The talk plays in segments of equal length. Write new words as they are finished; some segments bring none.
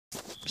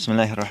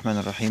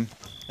Bismillahirrahmanirrahim.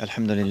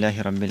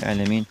 Elhamdülillahi Rabbil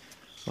alemin.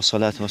 Və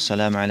salatu və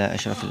salamu alə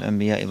əşrafil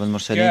ənbiya və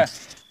mürsəlin.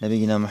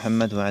 Nəbiyyina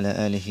Muhammed və alə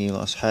alihi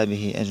və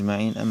ashabihi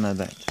əcmain. Əmmə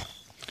bə'd.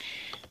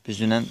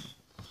 Biz dünən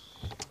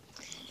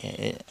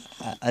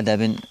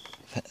ədəbin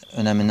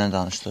önəmindən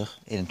danışdıq,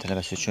 elm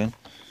tələbəsi üçün.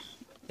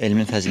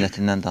 Elmin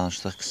fəzilətindən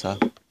danışdıq qısa.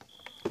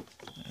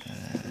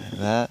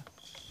 Və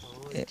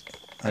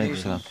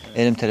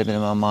elm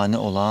tələbəsinə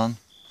mane olan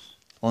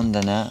 10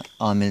 dənə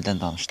amildən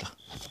danışdıq.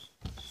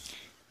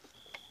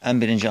 Ən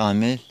birinci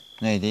amil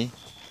nə idi?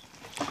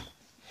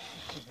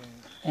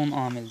 10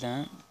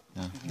 amildən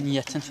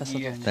niyyətin fəsad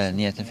olması. Bəli,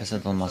 niyyətin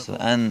fəsad olması.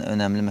 Ən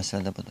önəmli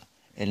məsələ də budur.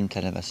 Elm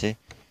tələbəsi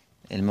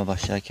elmə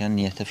başlayarkən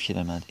niyyətə fikir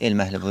verməlidir.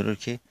 Elm əhli buyurur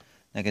ki,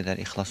 nə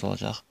qədər ixlas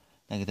olacaq,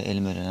 nə qədər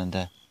elm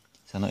öyrənəndə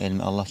sən o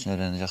elmi Allah üçün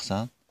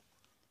öyrənəcəksən,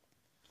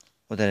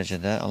 o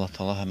dərəcədə Allah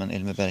Taala həmən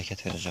elmə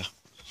bərəkət verəcək.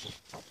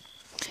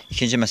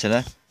 İkinci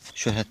məsələ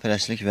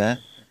şöhrətpərəstlik və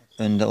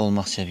öndə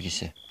olmaq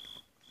sevgisi.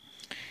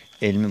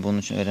 Elmi bunun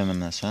üçün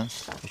öyrənməməlisən.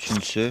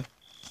 Üçüncüsü,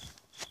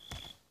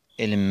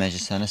 elm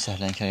məclislərinə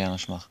səhlənkar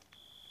yanaşmaq.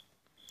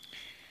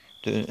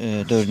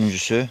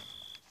 Dördüncüsü,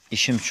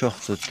 işim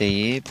çoxdur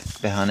deyib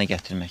bəhanə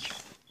gətirmək.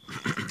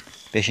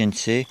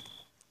 Beşincisi,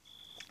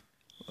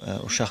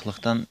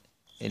 uşaqlıqdan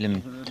elm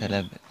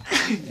tələb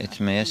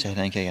etməyə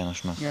səhlənkar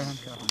yanaşmaq.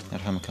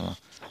 Yarhaməkallah.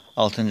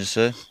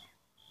 Altıncısı,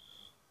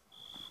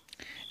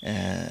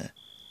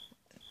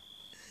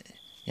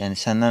 yəni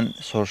səndən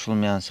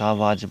soruşulmayan, sənə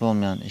vacib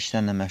olmayan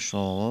işlərlə məşğul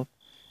olub,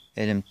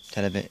 elm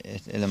tələb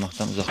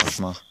eləməkdən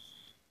uzaqlaşmaq.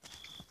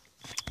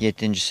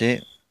 Yeddincisi,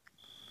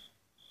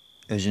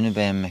 özünü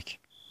bəyənmək.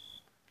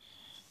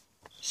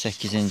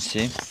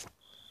 Səkkizincisi,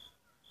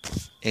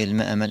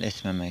 elmə əməl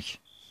etməmək.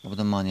 Bu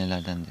da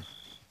maniyələrdəndir.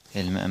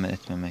 Elmə əməl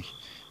etməmək.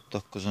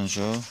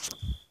 Doqquzuncu,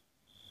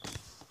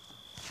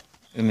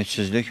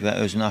 ümidsizlik və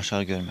özünü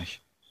aşağı görmək.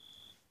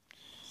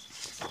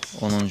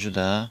 10-cu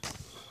da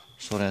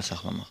sonraya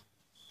saxlamaq.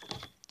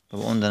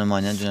 Bu 10 dənə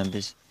maniyəni dünən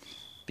biz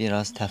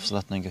biraz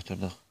təfsilatla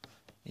götürdük,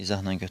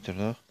 izahla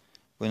götürdük.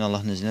 Bugün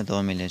Allahın izni ilə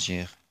davam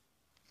edəcəyik.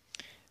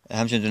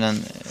 Həmçinin dünən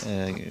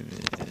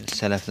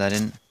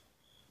sələflərin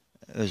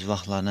öz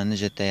vaxtlarına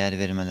necə dəyər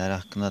vermələri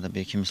haqqında da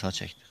bir-iki misal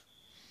çəkdik.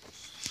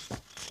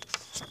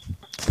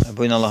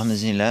 Bugün Allahın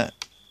izni ilə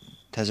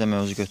təzə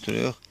mövzu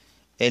götürürük.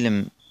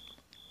 Elm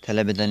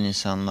tələb edən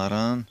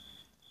insanların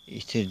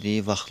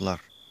itirdiyi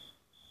vaxtlar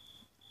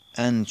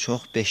ən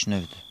çox 5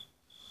 növdür.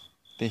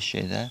 5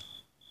 şeydə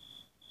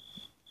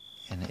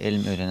yəni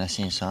elm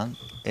öyrənəsi insan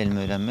elm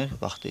öyrənmir,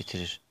 vaxtı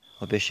itirir.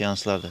 O 5 şey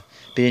hansılardır?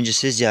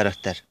 Birincisi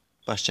ziyarətlər,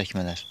 baş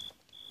çəkmələr.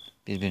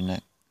 Bir-birinə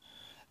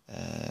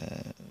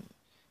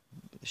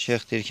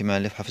şeyx deyir ki,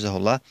 müəllif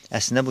hafizəhullah,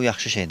 əslində bu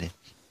yaxşı şeydir.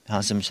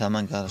 Hansı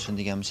müsəlman qardaşın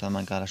digər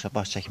müsəlman qardaşa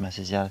baş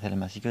çəkməsi, ziyarət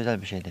eləməsi gözəl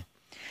bir şeydir.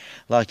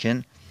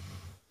 Lakin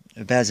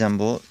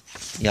bəzən bu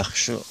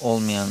yaxşı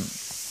olmayan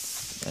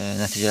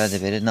nəticələr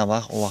də verir. Nə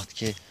vaxt? O vaxt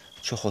ki,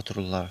 çox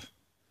otururlar,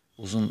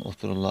 uzun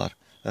otururlar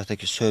və yaxud da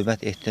ki,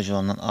 söhbət ehtiyac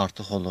olandan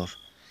artıq olur.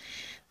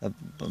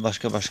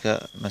 Başqa-başqa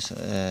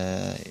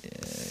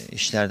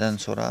işlərdən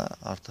sonra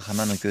artıq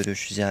həmən o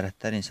görüş,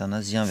 ziyarətlər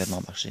insanlara ziyan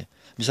verməyə başlayır.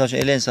 Misal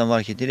üçün, elə insan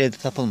var ki, deyir, evdə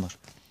tapılmır.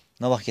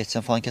 Nə vaxt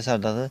geçsən, falan kəs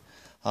haradadır,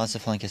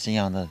 hansı falan kəsin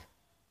yanındadır.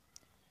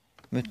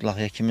 Mütləq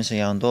ya kiminsə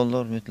yanında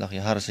olur, mütləq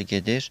ya harası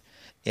gedir,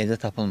 evdə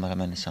tapılmır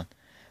həmən insan.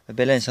 Və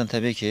belə insan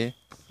təbii ki,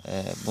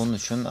 bunun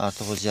üçün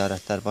artıq o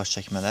ziyarətlər, baş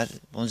çəkmələr,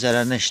 bunun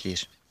zərərinə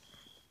işləyir.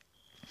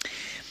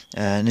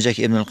 Necə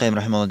ki, İbn-i Qayyim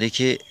Rəhiməllah deyir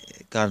ki,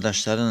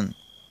 qardaşların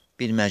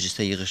bir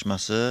məclisdə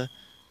yığışması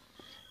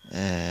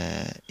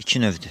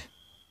 2 növdür.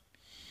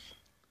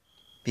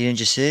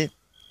 Birincisi,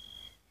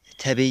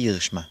 təbii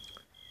yığışma.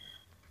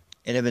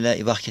 Elə belə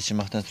vaxt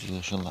keçirməkdən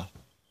yığışırlar.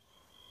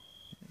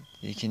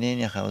 Deyir ki,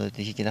 neyin yaxalıdır?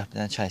 Deyir ki, girək bir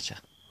dənə çay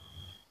içək.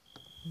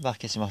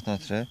 Vaxt keçirməkdən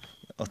ötürü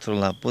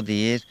otururlar. Bu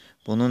deyir,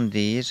 bunun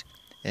deyir,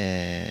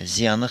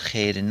 ziyanı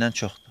xeyrindən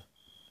çoxdur.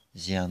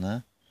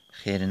 Ziyanı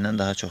xeyrindən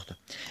daha çoxdur.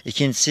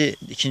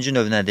 İkinci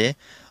növ nədir?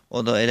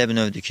 O da elə bir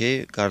növdür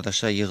ki,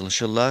 qardaşlar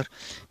yığılışırlar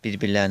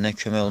bir-birlərinə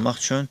kömək olmaq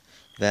üçün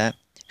və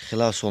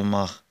xilas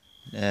olmaq,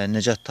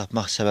 nəcat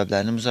tapmaq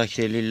səbəblərini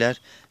müzakirə edirlər,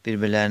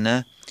 bir-birlərinə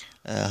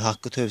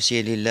haqqı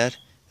tövsiyə edirlər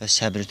və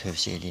səbri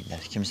tövsiyə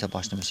edirlər. Kimisə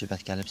başına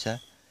müsibət gəlibsə,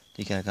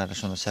 digər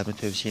qardaş ona səbri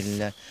tövsiyə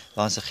edirlər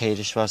və hansı xeyir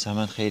iş varsa,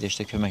 həmən xeyir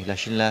işdə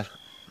köməkləşirlər.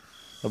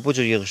 Və bu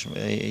cür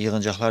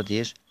yığıncaqlar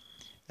deyir,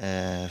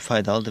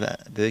 faydalıdır və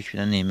böyük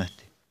bir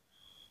neymətdir.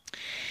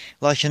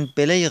 Lakin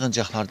belə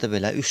yığıncaqlarda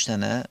belə 3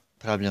 dənə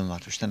problem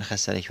var, 3 dənə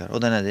xəstəlik var. O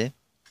da nədir?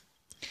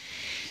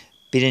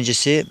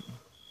 Birincisi,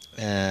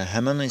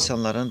 həmən o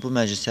insanların bu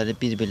məclisləri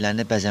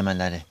bir-birlərini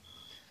bəzəmələri.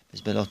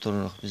 Biz belə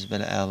otururuq, biz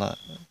belə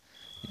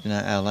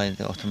əla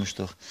idi,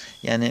 oturmuşduq.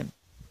 Yəni,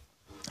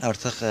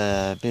 artıq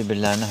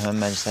bir-birlərini həmən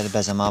məclisləri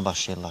bəzəməyə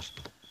başlayırlar.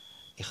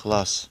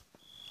 İxlas,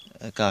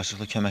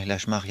 qarşılıqlı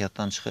köməkləşmək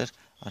yaddan çıxır.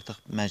 Artıq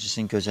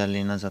məclisin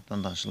gözəlliyindən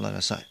zaddan danışırlar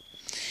və s.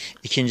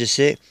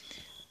 İkincisi,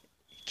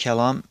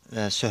 kəlam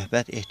və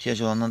söhbət ehtiyac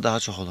olandan daha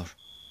çox olur.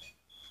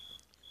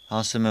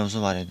 Hansı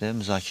mövzu var idi,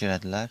 müzakirə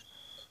edilər.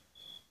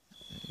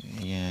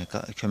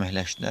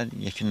 köməkləşdilər,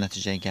 yekun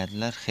nəticəyə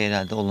gəldilər, xeyir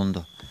əldə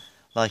olundu.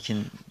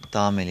 Lakin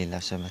davam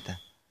eləyirlər söhbətə.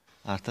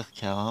 Artıq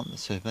kəlam,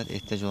 söhbət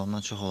ehtiyac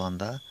olandan çox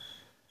olanda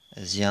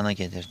ziyana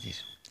gedir, deyir.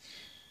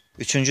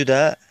 Üçüncü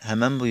də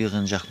həmən bu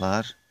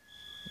yığıncaqlar,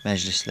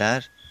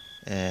 məclislər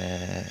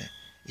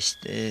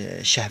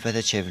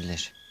şəhvətə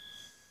çevrilir.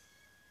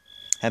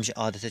 Həmişə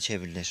adətə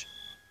çevrilir.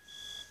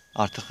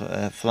 Artıq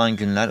filan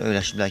günlər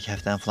öyrəşiblər ki,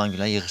 həftənin filan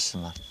günlər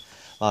yığışsınlar.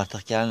 Və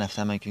artıq gələn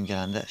həftə həmən gün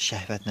gələndə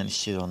şəhvətlə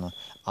istəyir onu,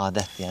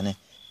 adətdir. Yəni,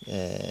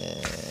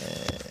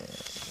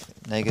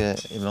 nəyə görə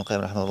İbn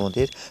Qayyim rəhməhullah onu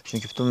deyir?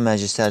 Çünki bütün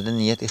məclislərdə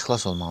niyyət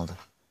ixlas olmalıdır.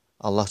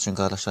 Allah üçün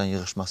qardaşların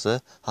yığışması,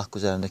 haqq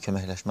üzərində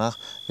köməkləşmək,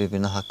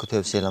 bir-birinə haqqı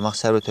tövsiyə eləmək,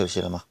 səbri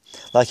tövsiyə eləmək.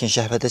 Lakin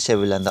şəhvətə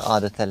çevriləndə,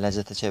 adətə,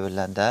 ləzzətə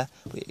çevriləndə,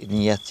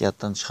 niyyət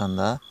yaddan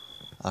çıxanda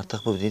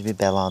artıq bu bir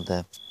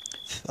bəladır.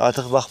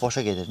 Artıq vaxt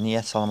boşa gedir.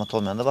 Niyyət salamat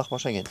olmayanda vaxt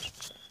boşa gedir.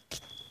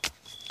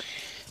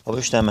 O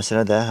üç dənə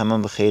məsələ də həmən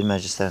bu xeyir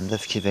məclislərində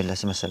fikir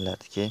veriləsi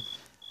məsələlərdir ki,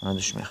 ona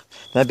düşməyək.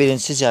 Və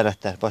birincisi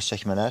ziyarətlər, baş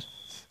çəkmələr.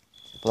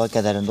 Bunlar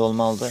qədərində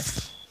olmalıdır.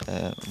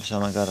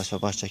 Müsəlman qardaşlar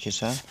baş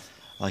çəkirsən,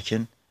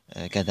 lakin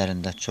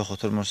qədərində çox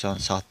oturmursan,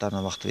 saatlarla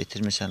vaxtı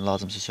itirmirsən,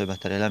 lazımsız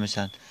söhbətlər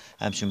eləmirsən,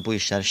 həmçinin bu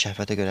işləri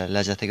şəhvətə görə,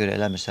 ləzzətə görə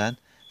eləmirsən,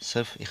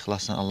 sırf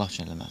ixlasla Allah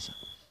üçün eləməlisən.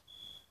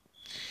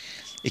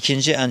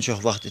 İkinci, ən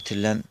çox vaxt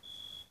itirilən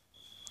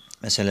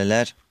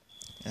məsələlər,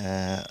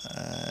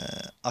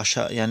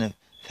 yəni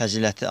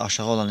fəziləti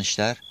aşağı olan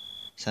işlər,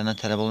 səndən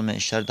tələb olmayan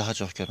işləri daha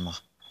çox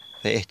görmək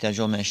və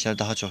ehtiyacı olmayan işləri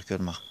daha çox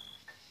görmək.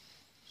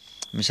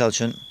 Misal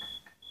üçün,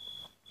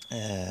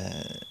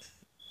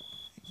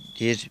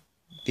 deyir,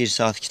 bir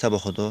saat kitab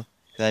oxudu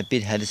və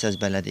bir hədis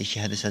əzbərlədi, 2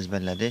 hədis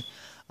əzbərlədi.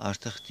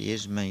 Artıq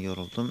deyir, mən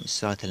yoruldum,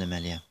 istirahət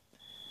eləməliyəm.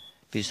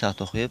 Bir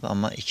saat oxuyub,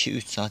 amma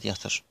 2-3 saat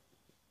yatır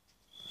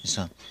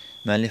insan.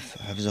 Müəllif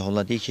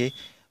Hafizəhullah deyir ki,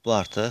 bu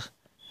artıq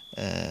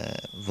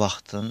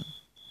vaxtın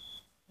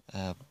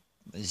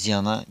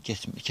ziyana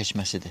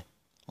keçməsidir.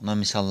 Ondan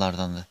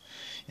misallardandır.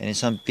 Yəni,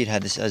 insan bir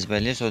hədis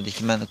əzbərləyir, sonra deyir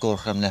ki, mən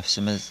qorxuram,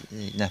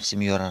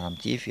 nəfsimi yoraram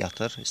deyib,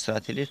 yatır,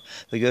 istirahət edir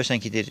və görürsən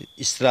ki, deyir,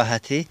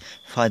 istirahəti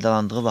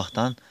faydalandığı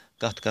vaxtdan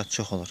qat-qat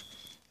çox olur.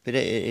 Bir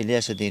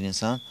eləyərsə deyir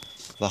insan,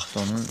 vaxt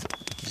onun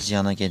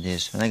ziyana gedir,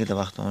 nə qədər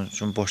vaxt onun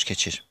üçün boş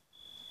keçir.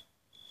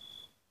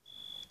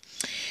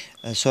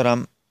 Sonra,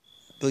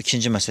 bu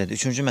ikinci məsələdir.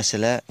 Üçüncü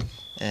məsələ,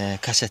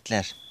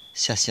 kasetlər,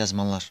 səs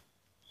yazmalar.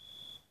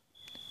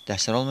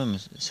 Dərslər olmuyor mu?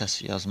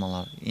 Səs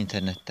yazmalar,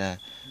 internetdə,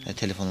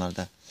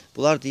 telefonlarda.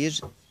 Bunlar deyir,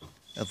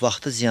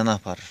 vaxtı ziyana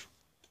aparır.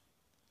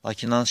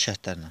 Lakin hansı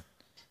şərtlərlə?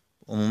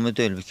 Umumi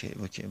deyil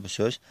bu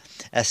söz.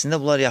 Əslində,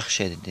 bunlar yaxşı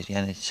şeydir.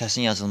 Yəni,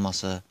 səsin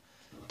yazılması,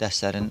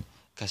 dərslərin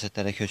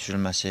kasetlərə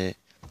köçürülməsi,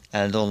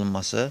 əldə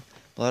olunması,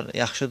 bunlar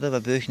yaxşıdır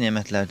və böyük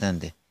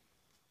nemətlərdəndir.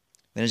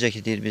 Və necə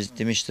ki, deyir, biz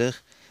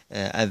demişdik,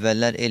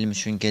 əvvəllər elm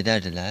üçün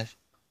gedərdilər,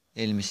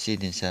 elm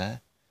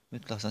istəydinsə,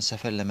 mütləqsən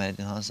səfər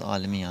eləməliydin hansı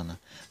alimin yanına.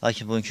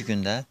 Lakin bugünkü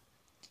gündə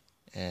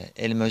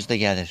elm özü də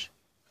gəlir.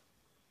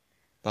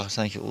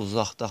 Baxırsan ki,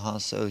 uzaqda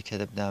hansısa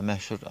ölkədə bir dənə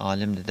məşhur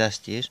alimdir, dərs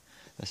deyir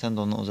və sən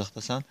də ondan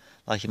uzaqdasan.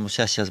 Lakin bu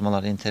səs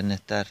yazmalar,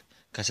 internetlər,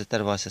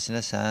 kasetlər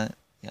vasitəsilə sənin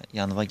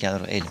yanıva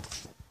gəlir o elm.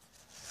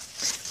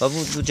 Və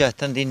bu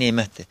cəhətdən deyir,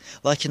 neymətdir.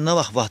 Lakin nə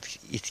vaxt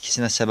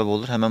itkisinə səbəb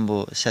olur, həmən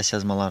bu səs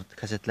yazmalar,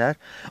 kasetlər,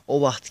 o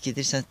vaxt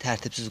gedirsən,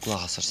 tərtibsiz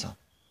qulaq asırsan.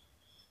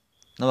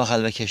 Nə vaxt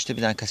əlbə keçdi,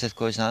 bir dənə kaset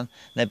qoysan,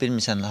 nə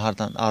bilmirsən,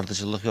 hardan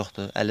ardıcıllıq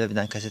yoxdur, əlbə bir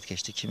dənə kaset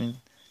keçdi, kimin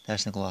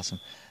dərsini qulaq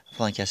asın,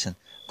 falan kəsin.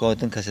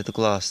 Qoydun kaseti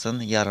qulaq asdın,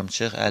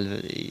 yarımçıq,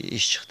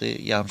 iş çıxdı,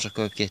 yarımçıq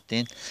qoyub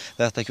getdin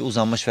və yaxud da ki,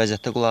 uzanmış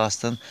vəziyyətdə qulaq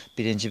asdın,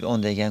 birinci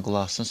 10 dəqiqəni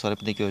qulaq asdın, sonra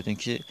bir də gördün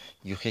ki,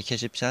 yuxuya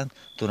keçibsən,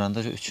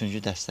 duranda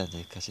 3-cü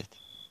dərsdədir kaset.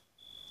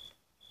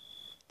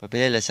 Və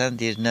belə eləsən,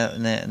 deyir,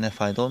 nə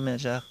fayda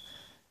olmayacaq,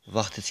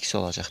 vaxt etkisi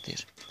olacaq,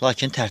 deyir.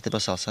 Lakin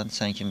tərtibə salsan,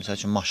 sən ki, misal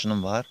üçün,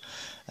 maşının var,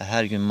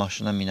 hər gün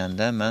maşına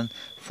minəndə mən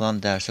filan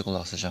dərsə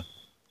qulaq asacam.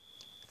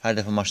 Hər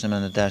dəfə maşına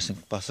minəndə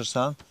dərsini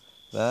basırsan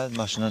və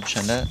maşına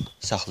düşəndə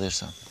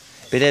saxlayırsan.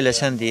 Belə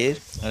eləsən, deyir,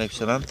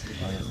 əleyhissalam,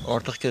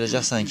 artıq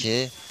görəcəksən ki,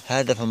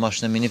 hər dəfə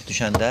maşına minib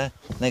düşəndə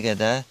nə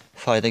qədər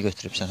fayda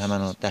götürübsən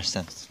həmən o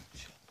dərsdən.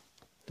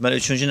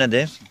 Deməli, üçüncü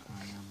nədir?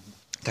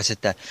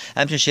 Kasetlər.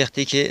 Həmçinin şeyx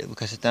deyir ki, bu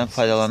kasetlərin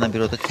faydalanan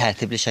biri odur,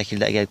 tərtibli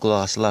şəkildə əgər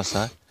qulaq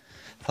asılarsa,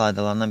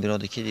 faydalanan biri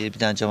odur ki, deyir,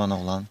 bir dənə cavan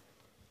oğlan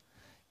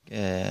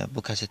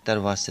bu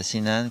kasetlər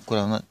vasitəsilə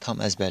Quranı tam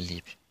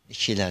əzbərləyib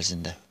 2 il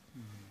ərzində.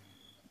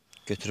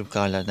 Götürüb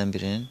qarilərdən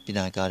birinin, bir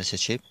dənə qari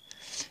seçib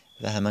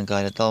və həmən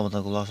qarilə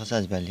dalmadan qulaq asası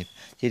əzbərləyib.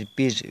 Deyir,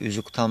 bir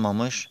üzü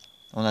qutalmamış,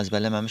 onu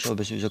əzbərləməmiş, o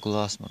birisi üzə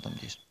qulaq asmırdım,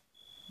 deyir.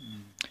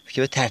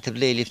 Fikir və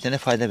tərtibli eləyib də nə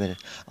fayda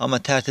verir. Amma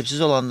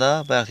tərtibsiz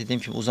olanda, bayaq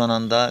dediyim kimi,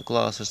 uzananda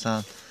qulaq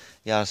asırsan,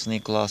 yarısını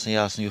qulaq asırsan,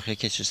 yarısını yuxuya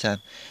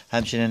keçirsən,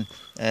 həmçinin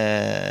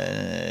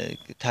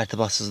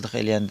tərtibatsızlıq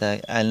eləyəndə,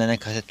 əlinə nə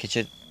kaset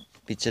keçir,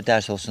 bitcə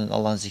dərs olsun,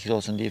 Allahın zikri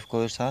olsun deyib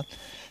qoyursan,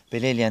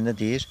 belə eləyəndə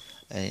deyir,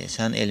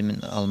 sənin elmin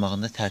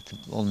almağında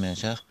tərtib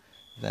olmayacaq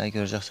və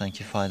görəcəksən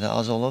ki, fayda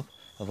az olub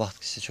və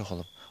vaxt qısı çox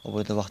olub. O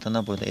boyda vaxtdan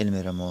boyda elm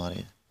öyrənmə olar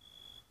idi.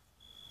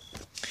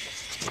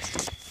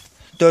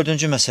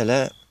 Dördüncü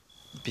məsələ,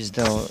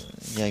 bizdə o,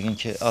 yəqin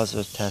ki, az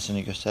öz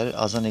təsirini göstərir.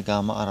 Azan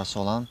iqamə arası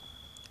olan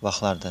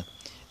vaxtlardır.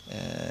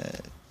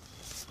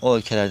 O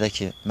ölkələrdə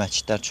ki,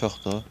 məscidlər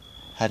çoxdur,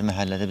 hər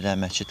məhəllədə bir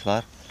dənə məscid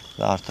var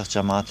və artıq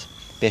cəmaat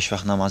 5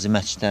 vaxt namazı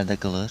məscidlərdə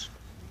qılır.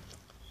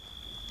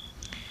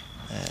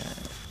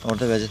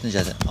 Orada vəziyyət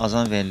necədir?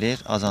 Azan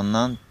verilir,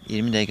 azandan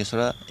 20 dəqiqə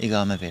sonra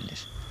iqamə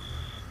verilir.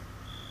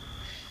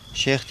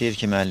 Şeyx deyir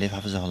ki, müəllif,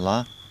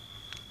 hafizəhullah,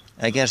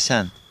 əgər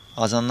sən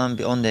azandan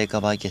bir 10 dəqiqə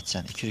qabağa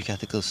getsən, 2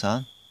 rükətı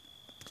qılsan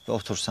və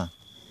otursan,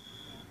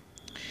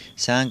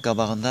 sənin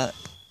qabağında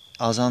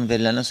azan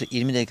veriləndən sonra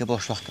 20 dəqiqə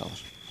boş vaxt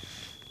qalır.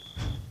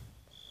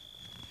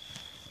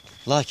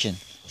 Lakin,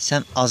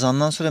 sən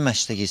azandan sonra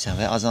məscidə girsən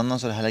və azandan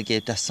sonra hələ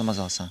gelib dəstəmaz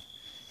alsan,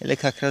 elə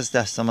kakraz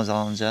dəstəmaz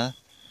alınca,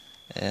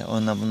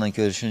 onunla bununla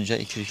görüşüncə,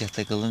 2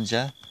 rükətdə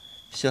qılınca,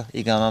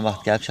 iqamə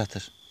vaxt gəlib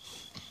çatır.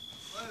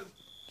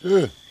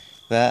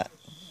 Və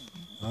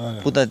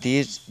bu da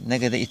deyir, nə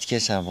qədər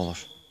itkiyə səbəb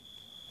olur.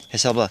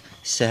 Hesabla,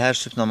 səhər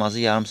sübh namazı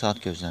yarım saat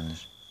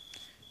gözlənilir.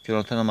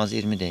 Günorta namazı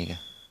 20 dəqiqə.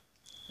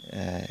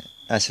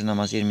 Əsr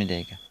namazı 20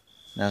 dəqiqə.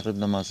 Məğrib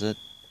namazı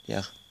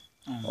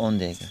 10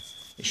 dəqiqə.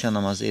 İşə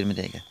namazı 20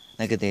 dəqiqə.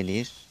 Nə qədər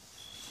eləyir?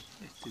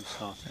 7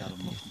 saat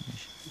yarım.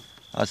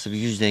 Artıq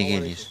 100 dəqiqə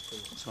eləyir.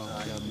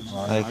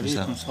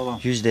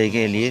 100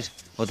 dəqiqə eləyir.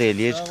 O da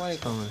eləyir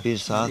 1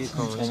 saat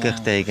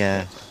 40 dəqiqə.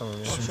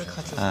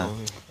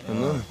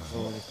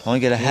 Ona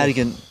görə hər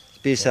gün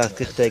 1 saat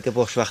 40 dəqiqə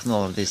boş vaxtın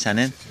olur deyil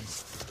sənin.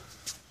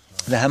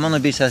 Və həmin o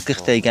 1 saat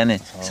 40 dəqiqəni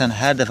sən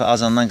hər dəfə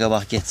azandan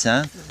qabaq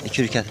getsən,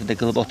 2 rükətli də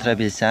qılıb otura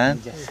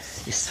bilsən,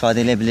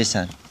 istifadə edə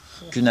bilirsən.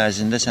 Gün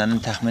ərzində sənin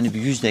təxmini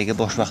 100 dəqiqə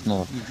boş vaxtın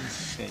olur.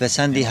 Və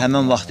sən deyil,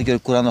 həmin vaxtı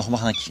görüb Quran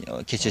oxumaqla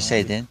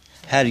keçirsəydin,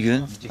 hər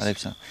gün,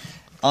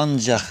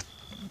 ancaq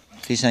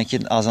deyirsən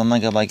ki,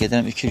 azandan qabaq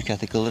gedirəm, 2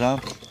 rükəti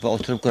qılıram və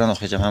oturub Quran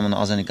oxuyacam, həmin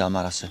o azan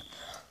iqamə arası.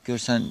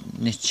 Görsən,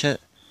 neçə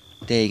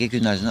dəqiqə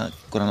gün ərzində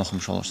Quran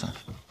oxumuş olursan.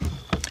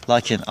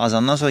 Lakin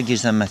azandan sonra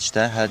girsən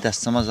məscidə, hələ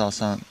dəstəmaz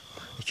alsan,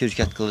 2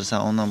 rükət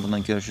qılırsan, ondan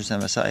bundan görüşürsən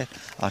və s.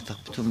 artıq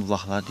bütün bu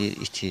vaxtlar deyir,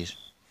 itir.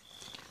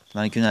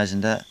 Deməli, gün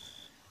ərzində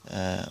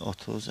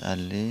 30,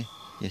 50,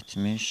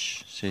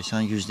 70,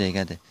 80, 100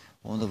 dəqiqədir.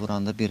 Onu da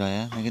vuranda bir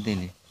aya nə qədər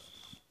eləyir?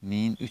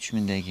 1000,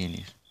 3000 dəqiqə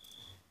eləyir.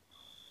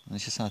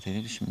 Neçə saat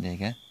eləyir? 3000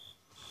 dəqiqə?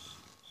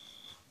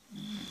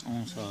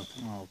 10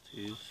 saatın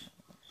 600,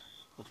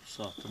 30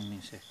 saatın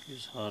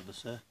 1800,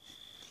 haradasa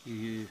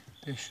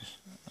 500.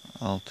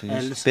 600,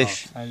 50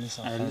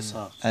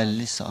 saat.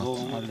 50 saat.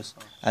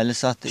 50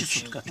 saat da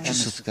 2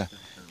 sutka.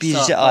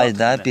 Bircə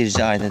ayda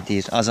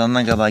deyir,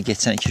 azandan qabağa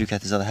geçsən 2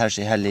 rükəti zada hər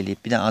şey həll eləyib,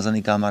 bir dənə azan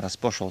iqamə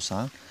arası boş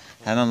olsan,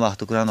 həmən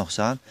vaxtı Quran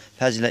oxusan,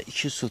 fəzilə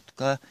 2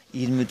 sutka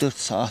 24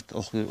 saat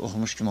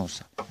oxumuş kimi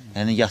olsa.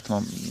 Yəni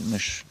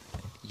yatmamış,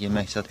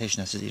 yemək saat, heç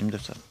nəsiz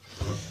 24 saat.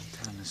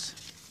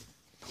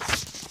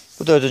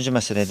 Bu dördüncü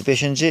məsələ idi.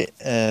 Beşinci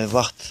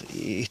vaxt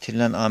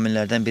itirilən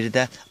amillərdən biri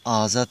də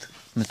azad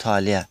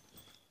mütaliə.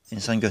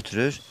 İnsan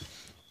götürür,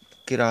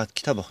 qiraat,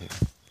 kitab oxuyur.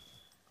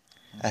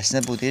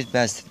 Əslində bu deyir,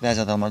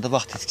 bəzi adamlarda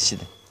vaxt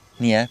etkisidir.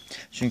 Niyə?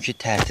 Çünki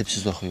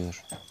tərtibsiz oxuyur.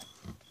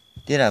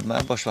 Deyir,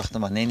 mən boş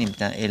vaxtım var, neyini bir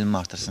dənə elmi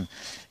artırsın.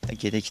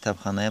 Gedə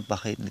kitabxanaya,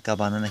 baxı,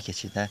 qabağına nə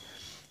keçir də,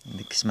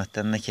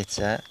 qismətlərə nə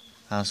keçsə,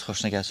 hansı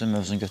xoşuna gəlsin,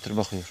 mövzunu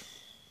götürüb oxuyur.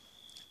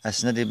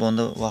 Əslində deyib,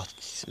 onda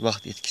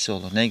vaxt etkisi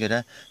olur. Nəyə görə?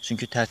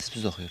 Çünki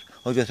tərtibsiz oxuyur.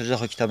 O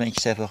götürəcək, o kitabdan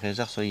 2 səhifə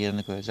oxuyacaq, sonra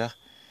yerini qoyacaq,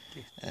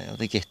 o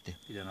da getdi.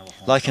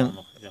 Lakin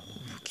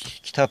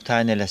kitab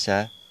təyin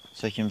eləsə,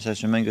 misal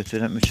üçün, mən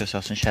götürürəm 3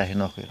 əsasın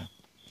şərhini oxuyuram.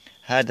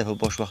 Hər dəfə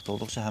boş vaxt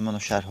olduqca həmən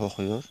o şərhi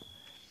oxuyur.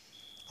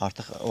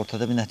 Artıq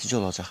ortada bir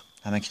nəticə olacaq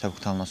həmən kitab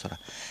qutandan sonra.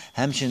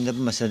 Həmçinin də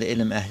bu məsələdə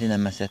elm əhli ilə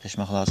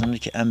məsləhətləşmək lazımdır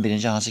ki, ən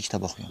birinci hansı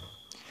kitab oxuyun.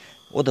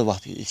 O da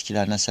vaxt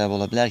itkilərindən səbəb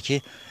ola bilər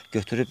ki,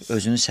 götürüb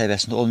özünün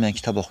səviyyəsində olmayan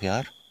kitab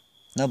oxuyar.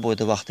 Nə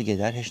boyda vaxtı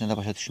gedər, heç nə də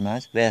başa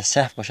düşməz və ya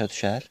səhv başa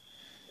düşər.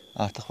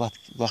 Artıq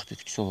vaxt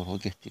itkisi olur, o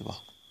getdiyi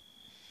vaxt.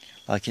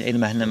 Lakin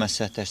elm əhlinə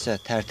məsləhətləşsə,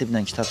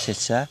 tərtiblə kitab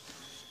seçsə,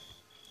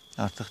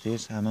 artıq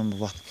deyir, həmən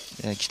bu vaxt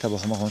kitab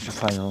oxumaq onun üçün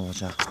faydalı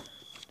olacaq.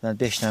 Deməli,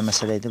 5 dənə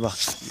məsələ idi,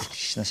 vaxt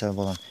itkisinə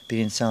səbəb olan.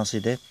 Birincisi hansı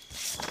idi?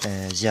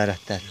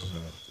 Ziyarətlər.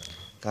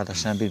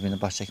 Qardaşların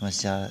bir-birini baş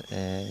çəkməsi,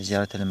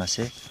 ziyarət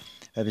eləməsi.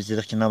 Və biz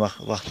dedik ki, nə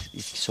vaxt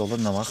itkisi olur,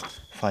 nə vaxt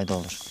fayda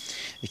olur.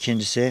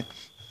 İkincisi,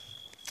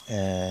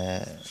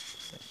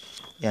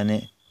 yəni,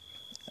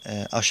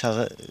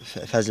 aşağı,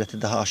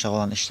 fəziləti daha aşağı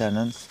olan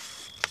işlərlə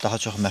daha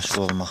çox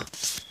məşğul olmaq.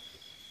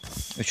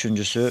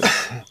 Üçüncüsü,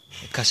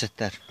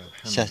 kasetlər.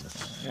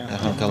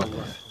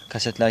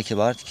 Kasetlər ki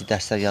var, ki,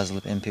 dərslər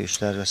yazılıb,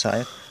 MP3-lər və s.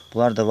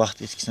 Bunlar da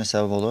vaxt itkisinə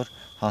səbəb olur.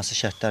 Hansı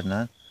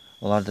şərtlərlə?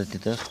 Onlar da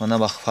dedik. Nə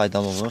vaxt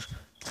faydalı olur?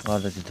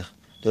 Onlar da dedik.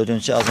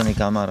 Dördüncü, azan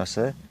iqamə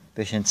arası.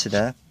 Beşincisi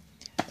də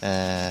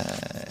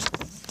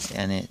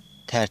yəni,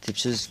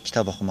 tərtibsiz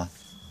kitab oxuma.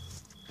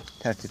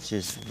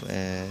 Tərtibsiz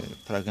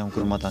proqram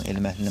qurmadan,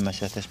 elm əhlinə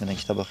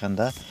məsləhətləşmədən kitab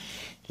oxuyanda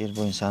deyir,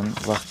 bu insanın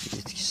vaxt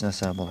itkisinə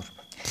səbəb olur.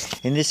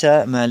 İndi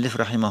isə müəllif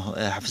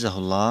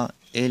hafizəhullah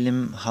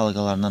elm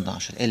halqalarından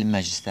danışır, elm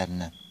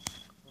məclislərindən.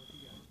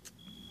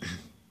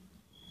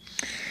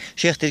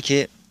 Şeyx deyir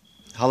ki,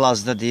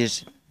 hal-hazırda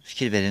deyir,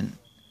 fikir verin,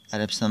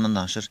 Ərəbistandan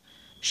danışır.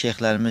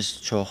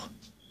 Şeyxlərimiz çox,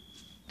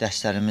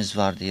 dərslərimiz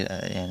var deyir,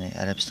 yəni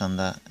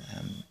Ərəbistanda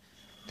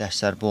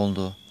dərslər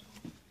boldur.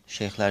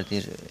 Şeyxlər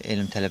deyir,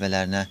 elm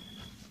tələbələrinə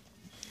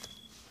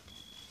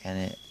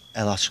yəni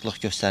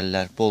əl-açıqlıq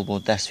göstərirlər, bol-bol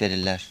dərs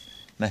verirlər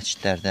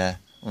məscidlərdə,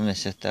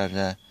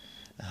 universitetlərdə,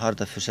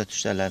 harada fürsət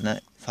düşərlərinə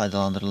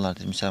faydalandırırlar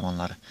deyir,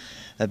 müsəlmanları.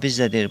 Və biz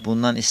də deyir,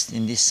 bundan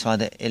indi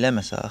istifadə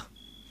eləməsək,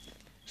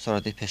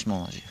 sonra deyir,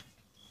 peşman olacaq.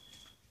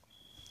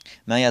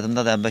 Mən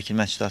yadımda da əvvəlki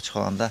məscid açıq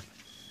olanda,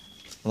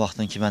 o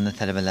vaxtın ki, məndə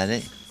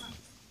tələbələri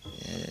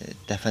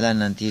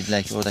dəfələrlə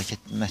deyirdilər ki, oradakı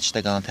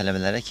məsciddə qalan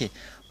tələbələrə ki,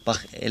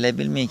 bax, elə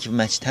bilməyin ki,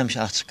 məscid həmişə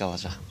açıq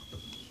qalacaq.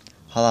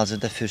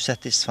 Hal-hazırda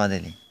fürsətlə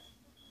istifadə edin.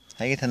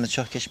 Həqiqətən də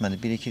çox keçmədi,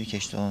 1-2 il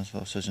keçdi onun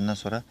sözündən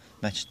sonra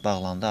məscid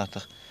bağlandı,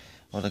 artıq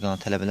orada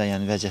qalan tələbələr,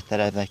 yəni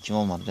vəziyyətləri əvvəl kimi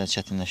olmadı, biraz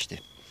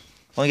çətinləşdi.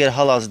 Ona görə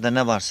hal-hazırda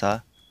nə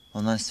varsa,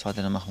 ondan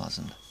istifadə etmək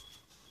lazımdır.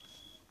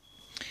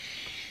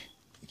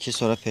 Ki,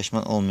 sonra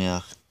peşman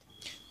olmayaq.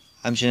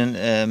 Həmçinin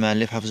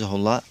müəllif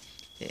Həfizəhullah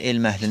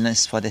elm əhlindən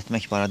istifadə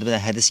etmək barədə bir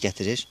hədis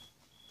gətirir.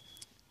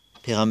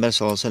 Peyğəmbər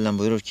s.ə.v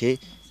buyurur ki,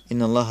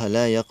 İnna Allah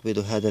la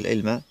yaqbidu hadal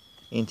ilmə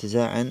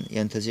intiza'an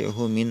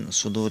yantazi'uhu min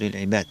suduril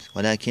ibad,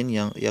 walakin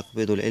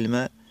yaqbidu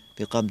al-ilma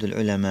biqabd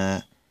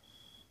al-ulama.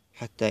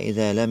 Hatta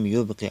idza lam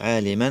yubqi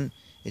aliman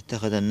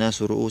ittakhadha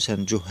an-nasu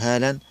ru'usan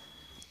juhalan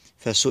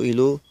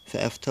fasu'ilu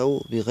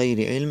fa'aftau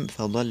bighayri ilm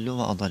fadallu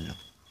wa adallu.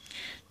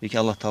 Ki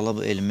Allah Taala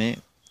bu elmi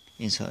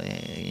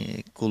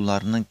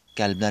qullarının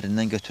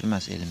qəlblərindən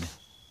götürməz elmi.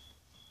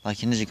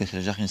 Lakin necə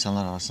götürəcək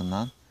insanlar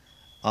arasından?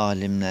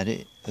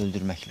 Alimləri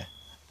öldürməklə,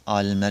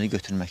 alimləri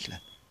götürməklə.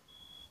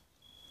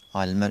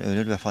 Alimlər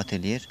ölür, vəfat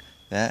edir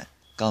və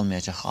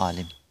qalmayacaq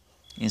alim.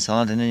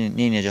 İnsanlar da nə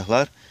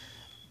edəcəklər?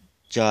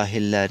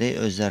 Cahilləri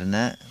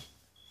özlərinə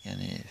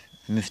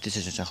müfti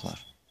seçəcəklər.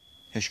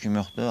 Heç kim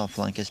yoxdur,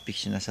 filan kəs bir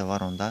kişi nəsə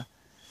var onda.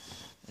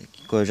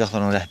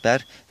 Qoyacaqlar onu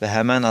rəhbər və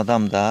həmən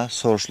adam da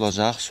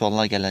soruşulacaq,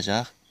 suallar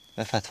gələcək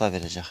və fətva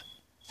verəcək.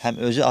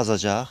 Həm özü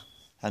azacaq,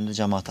 həm də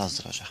cəmaatı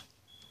azdıracaq.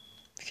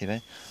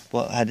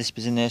 Bu hədis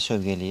bizi nəyə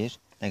sövq eləyir?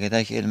 Nə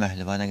qədər ki elm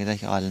əhli var, nə qədər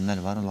ki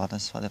alimlər var,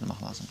 onlardan istifadə etmək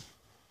lazımdır.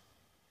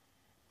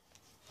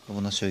 Bu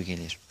buna sövq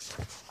eləyir.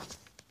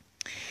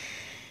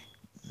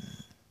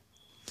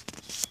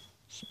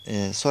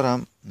 Sonra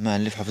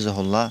müəllif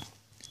Həfizəhullah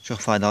çox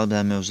faydalı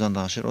bir mövzudan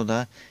danışır. O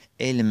da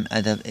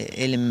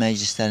elm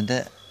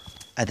məclislərində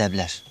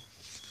ədəblər.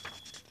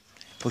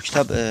 Bu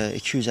kitab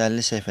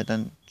 250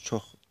 səhifədən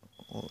çox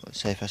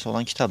səhifəsi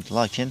olan kitabdır.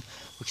 Lakin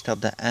bu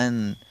kitabda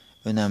ən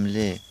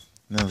önəmli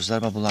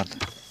mövzular bunlardır.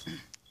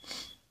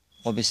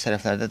 O biz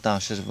tərəflərdə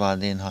danışır,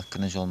 valideyn haqqı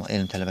necə olmalı,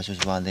 elm tələbəsi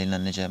öz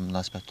valideynlə necə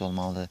münasibətdə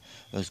olmalıdır,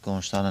 öz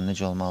qonşularla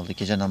necə olmalıdır,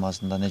 gecə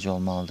namazında necə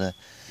olmalıdır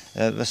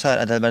və s.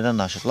 ədəblərdən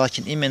danışır.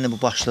 Lakin ümumən bu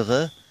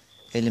başlığı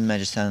elm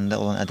məclislərində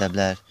olan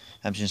ədəblər,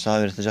 həmçinin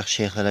sənə öyrətəcək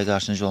şeyxlərə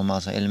qarşı necə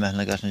olmalısan, elm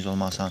əhlinə qarşı necə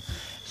olmalısan,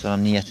 sonra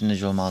niyyətin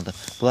necə olmalıdır.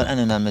 Bunlar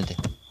ən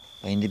önəmlidir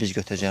və indi biz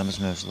götürəcəyimiz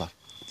mövzular.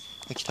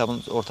 Və kitabın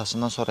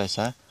ortasından sonra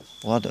isə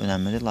onlar da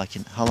önəmlidir,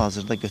 lakin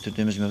hal-hazırda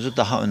götürdüyümüz mövzu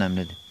daha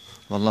önəmlidir.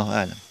 Vallahu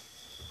ələm.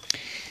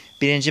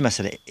 Birinci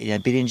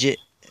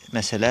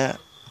məsələ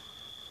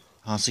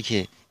hansı ki,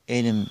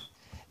 elm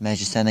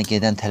məclislərinə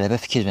gedən tələbə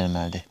fikir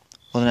verməlidir.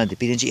 O da nədir?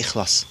 Birinci,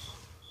 ixlas.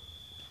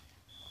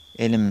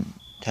 Elm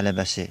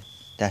tələbəsi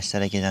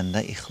dərslərə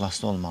gedəndə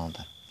ixlaslı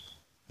olmalıdır.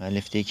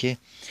 Müəllif deyir ki,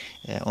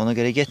 ona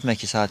görə getmə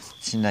ki, saat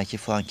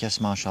içindəki filan kəs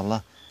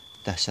maşallah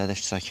dərslərdə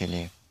iştirak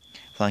eləyir.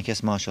 Filan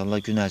kəs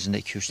maşallah gün ərzində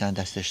 2-3 dənə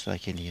dərsdə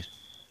iştirak eləyir.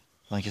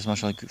 Filan kəs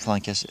maşallah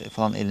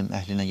filan elm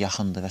əhlinə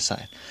yaxındır və s.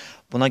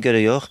 Buna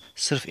görə yox,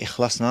 sırf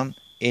ixlasla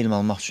elm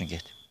almaq üçün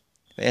get.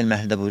 Və elm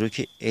əhli də buyurur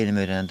ki, elm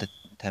öyrənəndə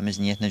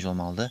təmiz niyyət necə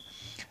olmalıdır?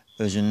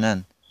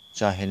 Özündən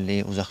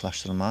cahilliyi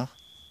uzaqlaşdırmaq,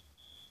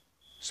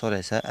 sonra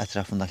isə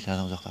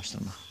ətrafındakilərdən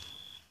uzaqlaşdırmaq.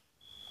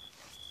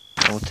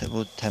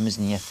 Bu təmiz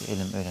niyyətdir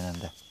elm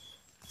öyrənəndə.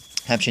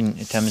 Həmçinin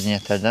təmiz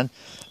niyyətlərdən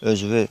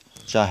özünü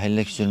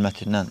cahillik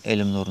zülmətindən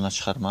elm nuruna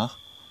çıxarmaq,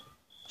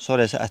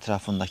 sonra isə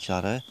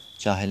ətrafındakiləri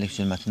cahillik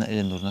zülmətindən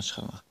elm nuruna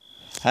çıxarmaq.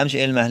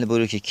 Həmçinin elm əhli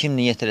buyurur ki, kim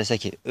niyyət eləsə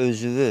ki,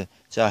 özünü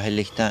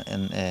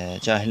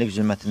cahillik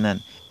zülmətindən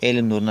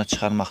elm nuruna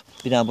çıxarmaq,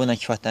 bir dənə bu ilə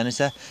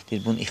kifayətlənirsə,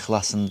 deyir, bunun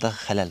ixlasında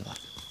xələl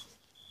var.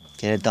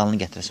 Gələk dalını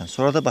gətirəsən.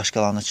 Sonra da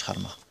başqalarını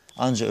çıxarmaq.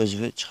 Ancaq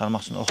özünü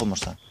çıxarmaq üçün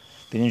oxumursan.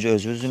 Birinci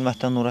özünü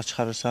zülmətdən nura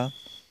çıxarırsan,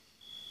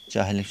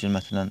 cahillik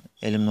zülmətindən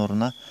elm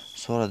nuruna,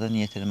 sonra da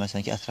niyyət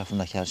eləməsən ki,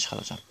 ətrafındakiləri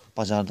çıxaracam.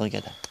 Bacardığı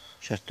qədər.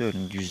 Şərt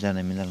deyilin,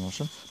 yüzlərlə, minlərlə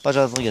olsun.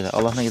 Bacardığı qədər.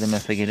 Allah nə qədər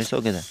müvəffəq eləyirsə,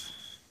 o qədər.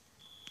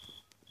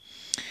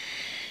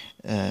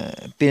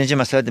 Birinci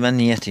məsələ deməli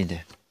niyyət idi.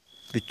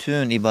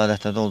 Bütün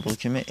ibadətlərdə olduğu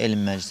kimi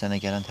elm məclislərinə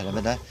gələn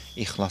tələbə də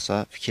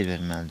ixlasa fikir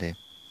verməlidir.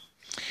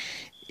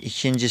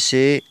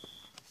 İkincisi,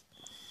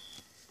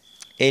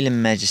 elm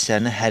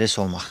məclislərinə həris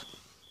olmaq.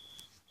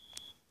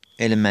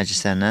 Elm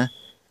məclislərinə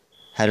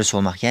həris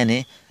olmaq,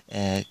 yəni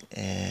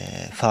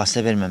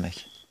fasilə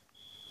verməmək.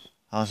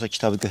 Hansısa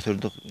kitabı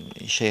götürdük,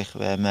 şeyx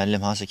və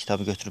müəllim hansısa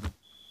kitabı götürüb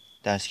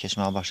dərs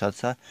keçməyə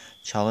başladısa,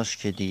 çalış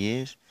ki,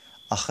 deyir,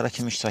 axıra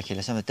kimi iştirak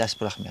eləsən və dərs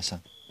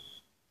buraxmayasan.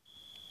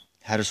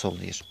 Həris ol,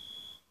 deyir.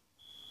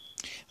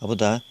 Bu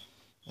da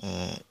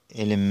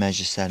elm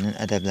məclislərinin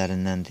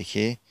ədəblərindəndir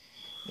ki,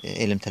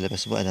 elm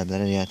tələbəsi bu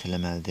ədəblərə riayət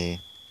eləməlidir.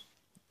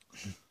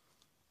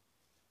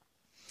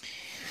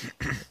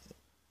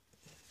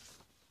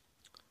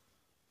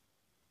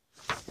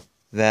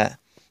 Və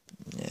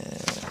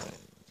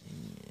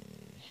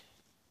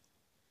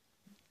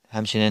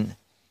həmçinin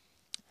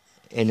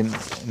elm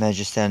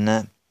məclislərinə,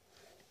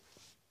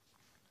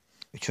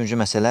 üçüncü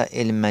məsələ,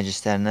 elm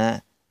məclislərinə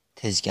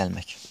tez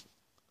gəlmək.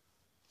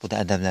 Bu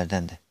da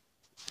ədəblərdəndir.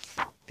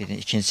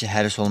 İkincisi,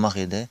 həris olmaq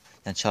idi.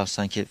 Yəni,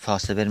 çalışsan ki,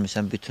 fasilə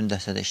vermirsən, bütün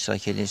dərslərdə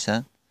iştirak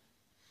edirsən.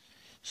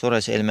 Sonra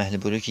isə elm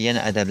əhli buyurur ki,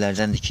 yenə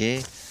ədəblərdəndir ki,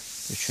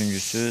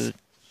 üçüncüsü,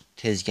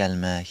 tez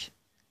gəlmək.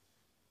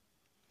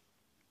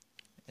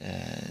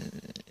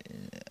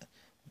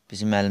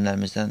 Bizim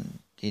müəllimlərimizdən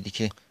deyildi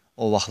ki,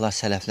 o vaxtlar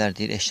sələflər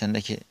deyir,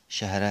 eşləndə ki,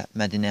 şəhərə,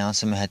 Mədinəyə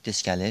hansı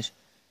mühəddis gəlir,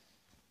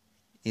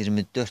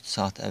 24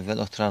 saat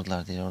əvvəl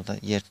oturardılar, deyir, orada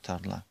yer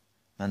tutardılar.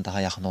 Mən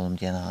daha yaxın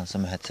olum deyənə, hansı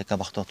mühəddisə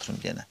qabaqda oturum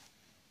deyənə.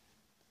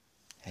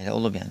 Elə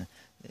olub, yəni.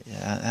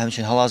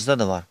 Həmçinin hal-hazırda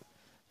da var.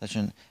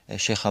 Üçün,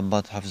 Şeyx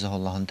Abbad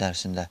Hafizəhullahın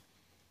dərsində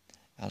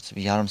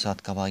yarım saat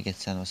qabağa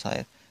getsən və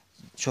s.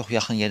 Çox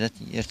yaxın yerdə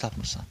yer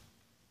tapmırsan.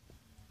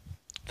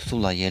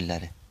 Tuturlar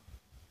yerləri.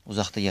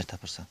 Uzaqda yer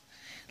tapırsan.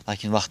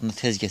 Lakin vaxtında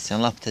tez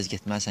getsən, lap tez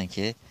getməlisən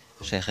ki,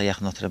 şeyxə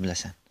yaxın otura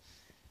biləsən.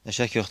 Və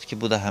şək yoxdur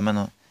ki, bu da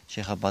həmən o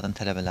Şeyx Abbadın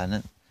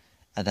tələbələrinin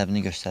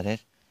ədəbini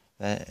göstərir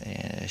və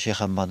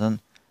Şeyx Abbadın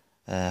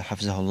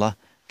Hafizəhullah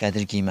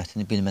qədir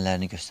qiymətini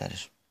bilmələrini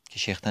göstərir. Ki,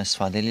 şeyxdən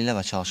istifadə edirlər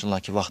və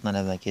çalışırlar ki, vaxtdan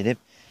əvvəl gedib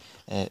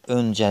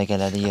ön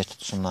cərgələrdə yer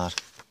tutsunlar.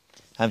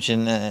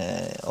 Həmçinin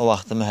o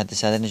vaxtda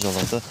mühəddisələr necə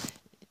olurdu?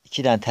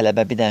 2 dənə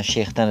tələbə, bir dənə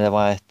şeyxdən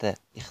rəvayətdə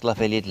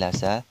ixtilaf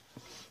edirlərsə,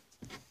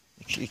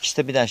 ikisi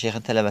də bir dənə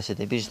şeyxin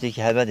tələbəsidir. Birisi deyir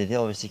ki, həlbəd idi,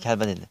 o birisi ki,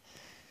 həlbəd idi.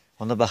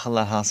 Onda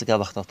baxırlar, hansı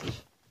qabaqda oturur.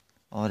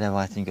 O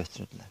rəvayətini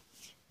götürürdülər.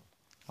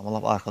 Amma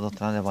laf arxada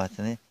oturan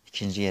rəvayətini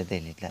ikinci yerdə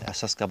eləyirlər.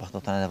 Əsas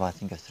qabaqda oturan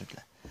rəvayətini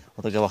götürürdülər.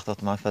 O da qabaqda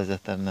oturmanın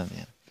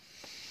fəziyyətlərindəndir.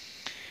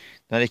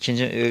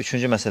 Yəni,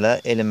 üçüncü məsələ,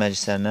 elm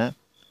məclislərinə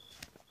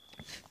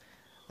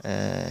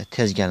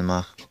tez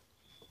gəlmək.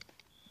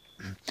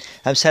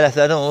 Həm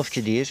sələflərdən olub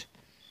ki, deyir,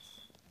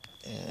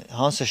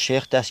 hansısa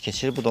şeyx dərs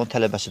keçirir, bu da onun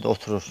tələbəsi də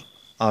oturur,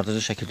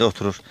 ardıcı şəkildə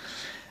oturur.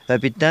 Və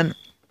birdən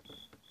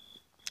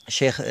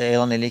şeyx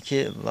elan edir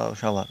ki,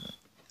 uşaqlar,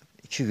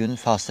 2 gün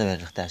fasilə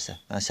veririk dərsə,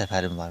 mənim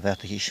səfərim var və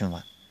yaxud da ki, işim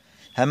var.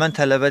 Həmən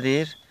tələbə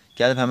deyir,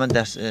 gəlib həmən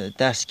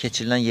dərs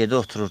keçirilən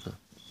yerdə otururdu.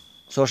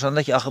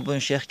 Soruşanda ki, axı bu gün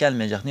şeyx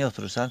gəlməyəcək, niyə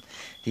oturursan?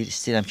 Deyir,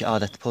 istəyirəm ki,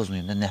 adəti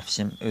pozmayayım da,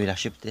 nəfsim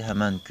öyrəşibdir,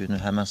 həmən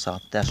günü, həmən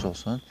saat dərs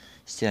olsun.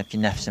 İstəyirəm ki,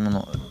 nəfsimin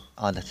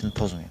adətini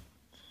pozmayayım.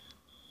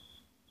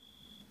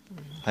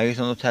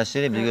 Həqiqətən o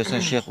təsir edib,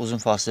 görsən, şeyx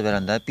uzun fasilə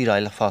verəndə 1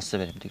 aylıq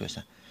fasilə verib,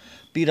 görsən.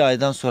 1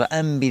 aydan sonra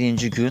ən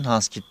birinci gün,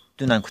 hansı ki,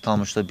 dünən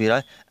qutalmışdı 1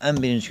 ay,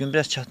 ən birinci gün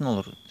biraz çətin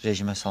olur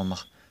rejimə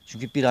salmaq.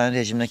 Çünki 1 ayın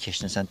rejiminə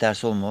keçdin, sən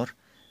dərs olmur,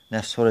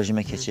 nəfs o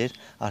rejimə keçir.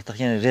 Artıq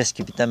yəni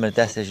risk birdən belə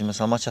dərs rejimə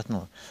salmaq çətin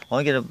olur.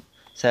 Ona görə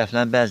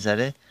sələflərin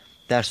bəziləri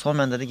dərs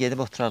olmayanda da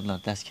gedib oturardılar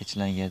dərs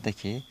keçilən yerdə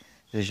ki,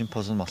 rejim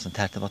pozulmasın,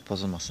 tərtibat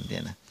pozulmasın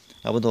deyənə.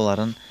 Və bu da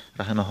onların,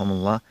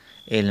 rəhəməhumullah,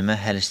 elmə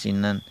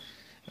hərisliyindən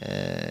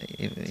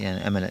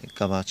yəni əmələ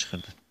qabağa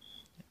çıxırdı.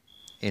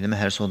 Elmə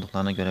həris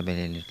olduqlarına görə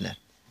belə edirdilər.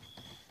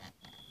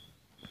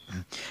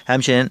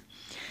 Həmçinin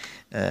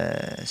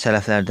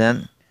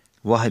sələflərdən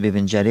Vahib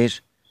ibn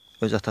Cərir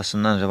öz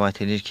atasından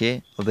rivayət edir ki,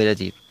 o belə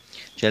deyib: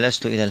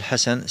 Cələstu iləl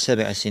Həsən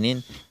 7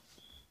 sinin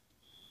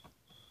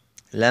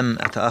ləm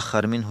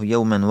ətəəxxər minhu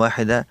yevmən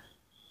vahidə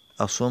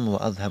asum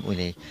və azhəb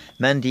iləyh.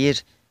 Mən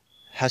deyir,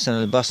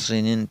 Həsən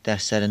el-Basrinin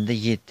dərslərində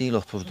 7 il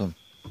oturdum.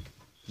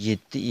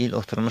 7 il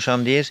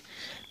oturmuşam deyir,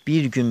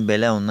 bir gün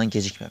belə ondan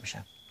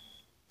gecikməmişəm.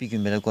 Bir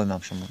gün belə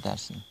qoymamışam bu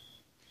dərsini.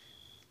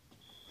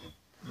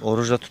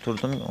 Orucla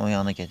tuturdum, onun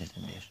yanına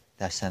gedirdim deyir.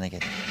 Dərslərinə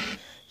gedirdim.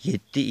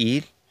 7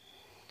 il,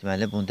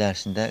 deməli, bunun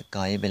dərsində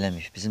qayib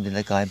eləmiş. Bizim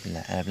dildə qayib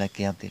deyirlər, ərəblər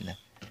qiyab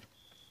deyirlər.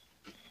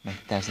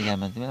 Mən dərsə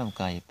gəlmədi demirəm,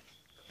 qayib.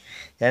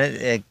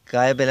 Yəni,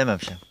 qayib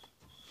eləməmişəm.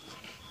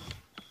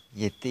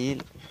 7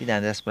 il bir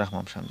dənə dərs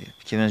buraxmamışam deyir.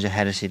 Fikir öncə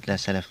həris idilər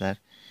sələflər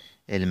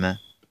elmə.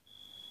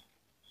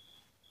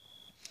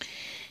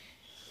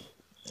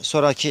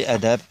 Sonraki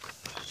ədəb,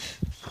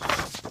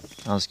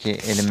 hansı ki,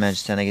 elm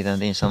məclislərinə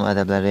gedəndə insan o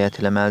ədəbləri riayət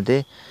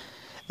eləməlidir.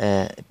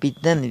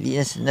 Birdən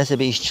nəsə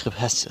bir iş çıxıb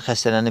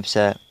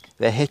xəstələnibsə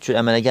və heç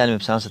cür əmələ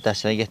gəlməyibsə, hansısa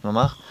dərslərə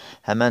getməmək,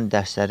 həmən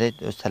dərsləri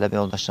öz tələbə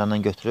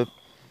yoldaşlarından götürüb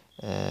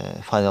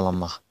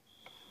faydalanmaq.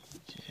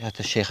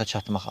 Hətta şeyxə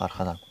çatmaq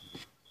arxadan.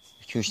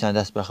 2-3 dənə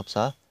dərs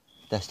buraxıbsa,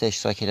 dərsdə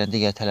iştirak edən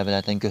digər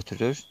tələbələrdən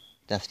götürür,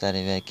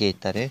 dərsləri və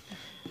qeydləri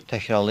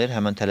təkrarlayır,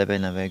 həmən tələbə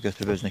ilə və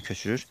götürüb özünə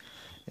köçürür.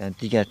 Yəni,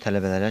 digər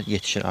tələbələrə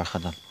yetişir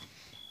arxadan.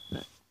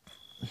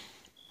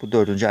 Bu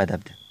 4-cü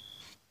ədəbdir.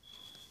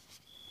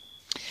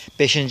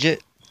 5-ci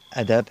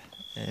ədəb,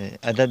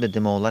 ədəb də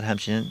demək olar,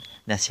 həmçinin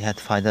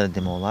nəsihət, fayda da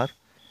demək olar.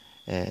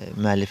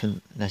 müəllifin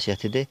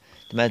nəsiyyətidir.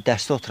 Deməli,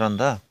 dərsdə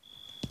oturanda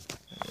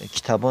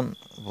kitabın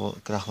bu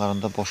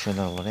qıraqlarında boş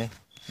yerlər olur,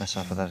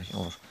 məsafələr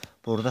olur.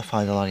 Burada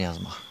faydalar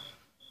yazmaq.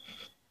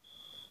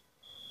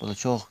 Bu da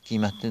çox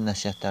qiymətli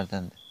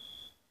nəsiyyətlərdəndir.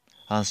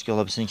 Hansı ki,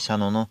 ola bilsin ki,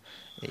 sən onu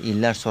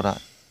illər sonra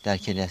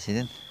dərk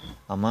eləyəsiydin,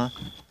 amma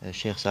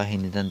Şeyx Zahid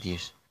indidən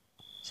deyir.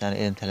 Sən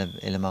elm tələb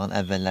eləmağın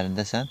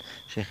əvvəllərindəsən,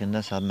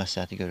 şeyxindən sahib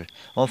məsləhəti görür.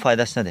 Onun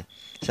faydası nədir?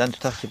 Sən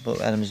tutaq ki, bu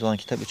əlimizdə olan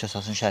kitab 3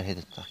 əsasın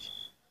şərhidir, tutaq ki.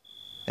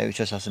 Və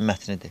 3 əsasın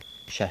mətnidir,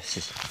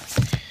 şərhsiz.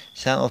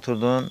 Sən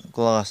oturdun,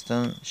 qulaq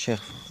astın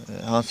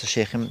hansısa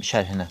şeyxin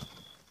şərhinə.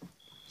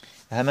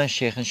 Həmən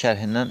şeyxin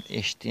şərhindən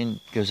eşitdiyin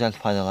gözəl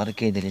faydaları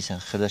qeyd edirsən,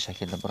 xırda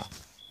şəkildə bura.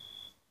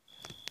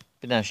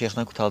 Bir dənə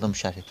şeyxdən qutaldın bu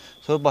şərhi.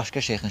 Sonra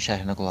başqa şeyxin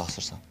şərhinə qulaq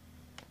asırsan.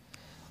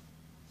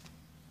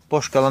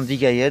 Boş qalan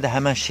digər yerdə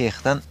həmən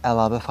şeyxdən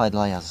əlavə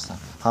faydalar yazırsan.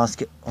 Hansı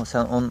ki,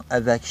 sən onun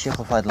əvvəlki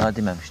şeyx o faydaları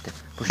deməmişdir.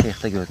 Bu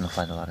şeyxdə gördüyün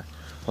faydaları.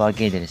 Bunları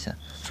qeyd edirsən.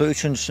 Sonra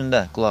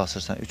üçüncüsündə qulaq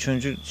asırsan.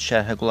 Üçüncü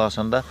şərhə qulaq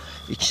asanda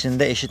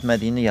ikisində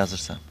eşitmədiyini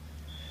yazırsan.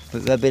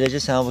 Və beləcə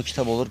sənə bu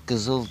kitab olur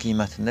qızıl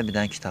qiymətində bir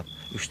dənə kitab.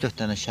 3-4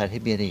 dənə şərhi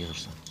bir yerə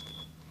yığırsan.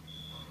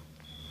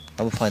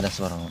 Bu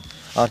faydası var onun.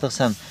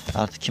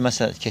 Artıq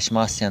kiməsə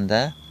keçmək istəyəndə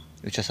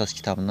 3 əsas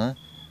kitabını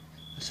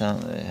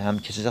sən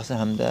həm keçəcəksən,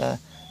 həm də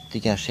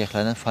digər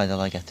şeyxlərdən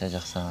faydalar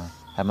gətirəcəksən.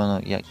 Həmən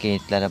o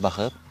qeydlərə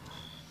baxıb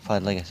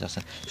faydalar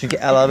gətirəcəksən. Çünki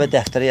əlavə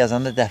dəftərə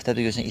yazanda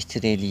dəftərdə görürsən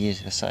itir eləyir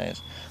və s.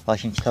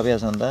 Lakin kitabı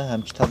yazanda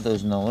həm kitab da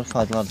özündən olur,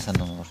 faydalar da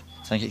səndən olur.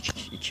 Sanki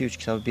 2-3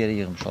 kitabı bir yerə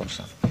yığmış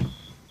olursan.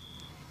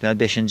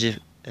 Deməli, 5-ci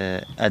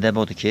ədəb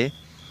odur ki,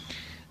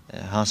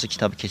 hansı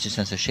kitabı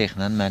keçirsənsə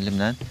şeyxlə,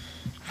 müəllimlə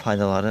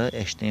faydaları,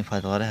 eşitdiyin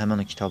faydaları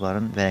həmən o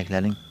kitabların,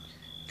 vərəqlərin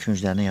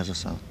künclərinə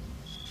yazırsan.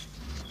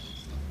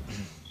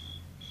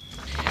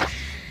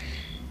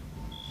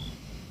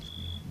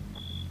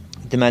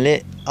 Deməli,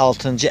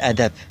 6-cı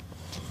ədəb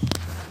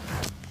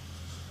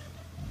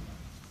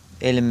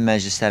elm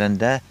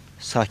məclislərində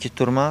sakit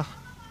durmaq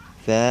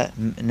və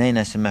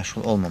neynəsə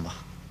məşğul olmamaq.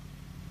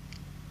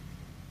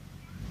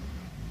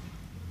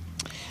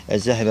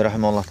 Zəhəbi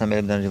Rahiməllahdan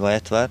belə bir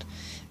rivayət var.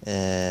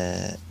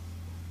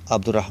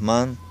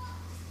 Abdurrahman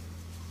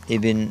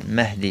İbn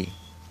Məhdi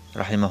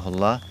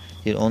Rahiməhullah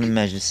deyir, onun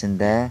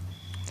məclisində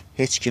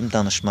heç kim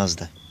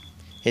danışmazdı.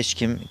 Heç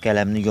kim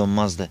qələmini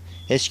yonmazdı.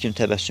 Heç kim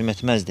təbəssüm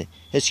etməzdi.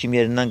 Heç kim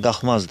yerindən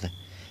qalxmazdı.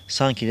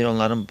 Sanki deyir,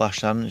 onların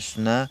başlarının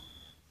üstünə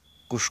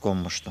quş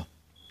qonmuşdu.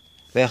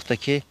 Və yaxud da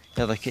ki,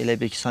 elə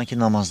bir ki, sanki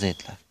namazda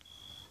edilər.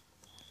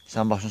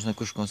 Sən başının üstünə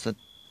quş qonsa,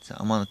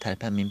 sən amanı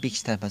tərpənməyin, bir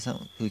ikisi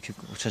tərpənsən,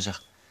 uçacaq.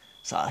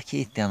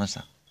 Sakit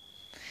dayanırsan.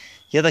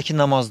 Ya da ki,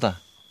 namazda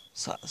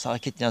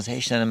sakit dayanırsan,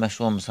 heç nələ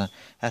məşğul olmursan.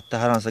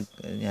 Hətta hər hansı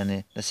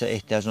nəsə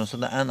ehtiyacın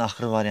olsa da ən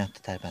axırı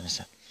variantda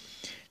tərpənirsən.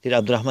 Deyir,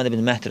 Abdurrahman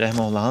ibn Məhdi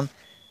Rəhiməhullahın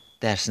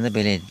dərsində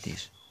belə idi,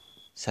 deyir.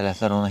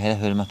 Sələflər ona elə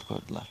hörmət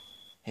qoydular.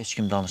 Heç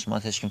kim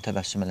danışmaz, heç kim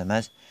təbəssüm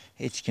eləməz,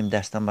 heç kim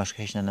dərsdən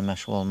başqa heç nələ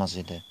məşğul olmaz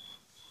idi.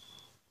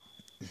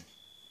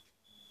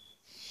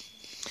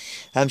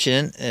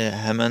 Həmçinin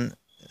həmən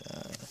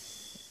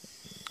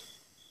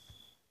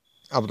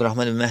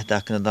Abdurrahman ibn Məhdi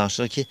haqqında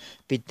danışır ki,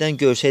 birdən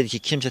görsəydi ki,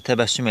 kimsə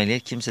təbəssüm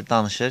eləyir, kimsə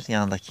danışır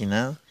yanındakı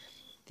ilə,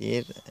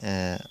 deyir,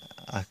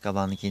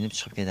 ayaqqabını giyinib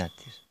çıxıb gedər,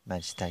 deyir,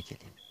 məclis tərk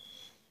edib.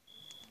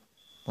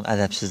 Bunu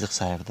ədəbsizlik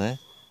sayırdı.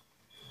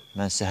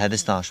 Mən sizə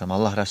hədis danışıram,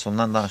 Allah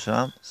Rəsulundan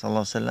danışıram,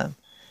 sallallahu aleyhi ve sellem,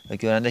 və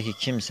görəndə ki,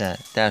 kimsə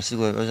dərsi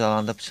qoyub öz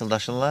alanda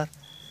pıçıldaşırlar,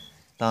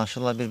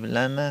 danışırlar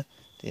bir-birlərinə,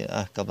 deyir,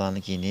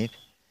 ayaqqabını giyinib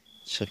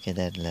çıxıb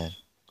gedərdilər.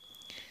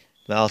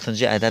 Və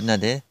 6-cı ədəb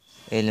nədir?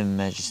 Elm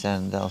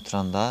məclislərində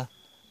oturanda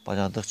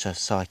bacardıqca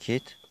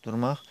sakit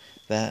durmaq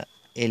və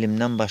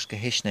elmdən başqa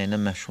heç nə ilə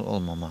məşğul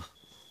olmamaq.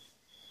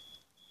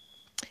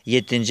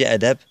 7-ci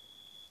ədəb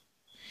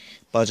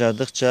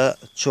bacardıqca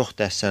çox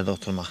dərslərdə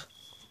oturmaq.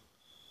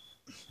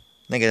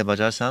 Nə qədər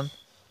bacarsan,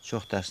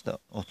 çox dərsdə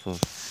otur.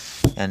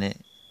 Yəni,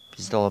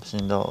 bizdə ola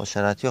bilsin, o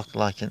şərait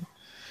yoxdur, lakin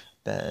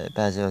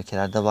bəzi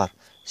ölkələrdə var.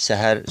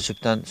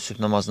 Sübh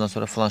namazından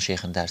sonra filan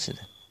şeyxin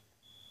dərsidir.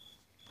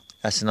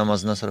 Əsr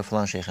namazından sonra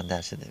filan şeyxin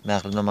dərsidir.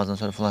 Məğrib namazından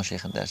sonra filan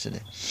şeyxin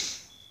dərsidir.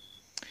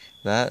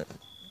 Və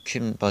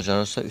kim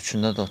bacarırsa,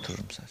 üçündə də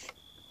otururum sən.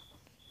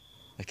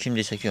 Və kim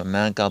deyirsə ki,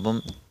 mənim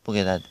qabım bu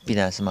qədərdir, bir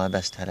dənəsi mənə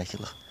bəsdir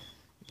hərəkilıq.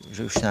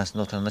 3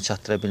 dənəsində oturanda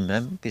çatdıra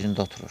bilmirəm,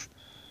 birində oturur.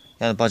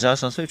 Yəni,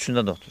 bacarırsansa,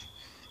 üçündə də otur.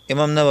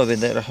 İmam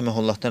Nəvavidə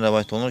Rəhiməhullahdan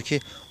rəvayət olunur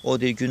ki, o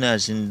deyir, gün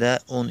ərzində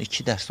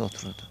 12 dərsdə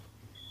otururdu.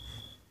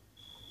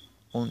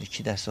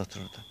 12 dərsdə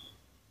otururdu.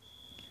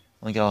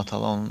 Ona görə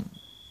Allah onun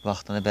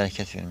vaxtına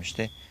bərəkət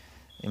vermişdi.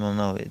 İmam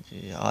Nəvavi,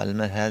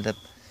 alimlər hələ də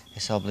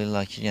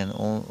hesablayırlar ki, yəni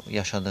o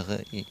yaşadığı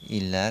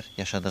illər,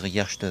 yaşadığı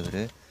yaş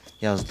dövrü,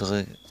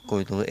 yazdığı,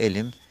 qoyduğu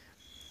elm,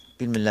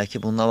 bilmirlər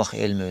ki, bu nə vaxt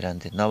elm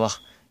öyrəndi, nə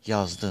vaxt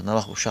yazdı, nə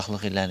vaxt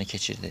uşaqlıq illərini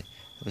keçirdi.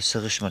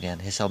 Sığışmır,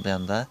 yəni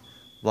hesablayanda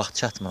vaxt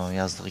çatmır onun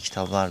yazdığı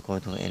kitablar,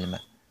 qoyduğu elmə.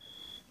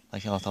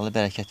 Lakin Allah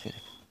bərəkət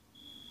verib.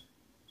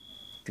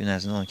 Gün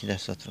ərzində 12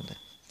 dərs otururdu.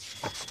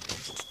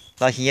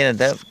 Lakin yenə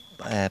də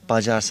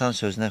bacarsan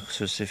sözünə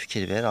xüsusi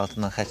fikir ver,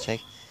 altından xət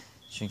çək.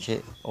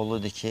 Çünki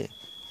olurdu ki,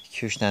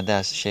 2-3 dənə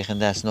dərs, şeyxin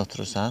dərsində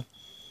oturursan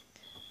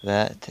və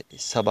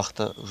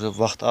sabahda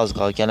vaxt az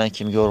qalır, gələn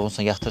kimi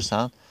yorğunsan,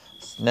 yatırsan,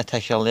 nə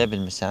təkrarlaya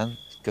bilmirsən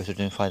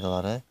götürdüyün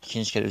faydaları,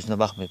 ikinci kere üzünə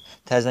baxmayıb.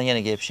 Təzdən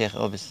yenə gəlib şeyx,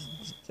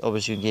 o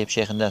birisi gün gəlib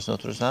şeyxin dərsində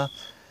oturursan,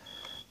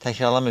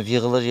 təkrarlamayıb,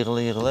 yığılır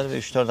və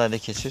 3-4 ayda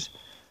keçir.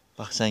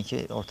 Baxsan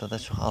ki, ortada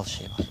çox az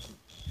şey var.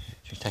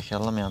 Çünki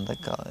təkrarlamayanda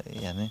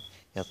yəni,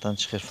 yaddan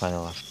çıxır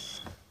faydalar.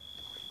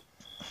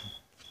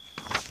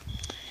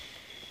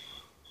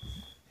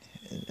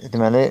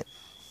 Deməli,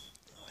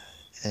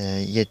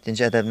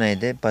 7-ci ədəb nə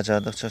idi?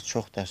 Bacardıqca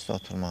çox dərsdə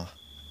oturmaq.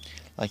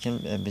 Lakin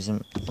bizim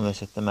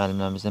universitetdə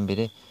müəllimlərimizdən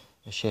biri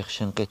Şeyx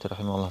Şinqiti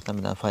Rahiməllahdan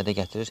bir dənə fayda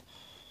gətirir.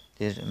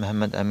 Deyir,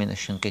 Məhəmməd Əmin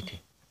Şinqiti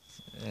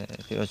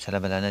öz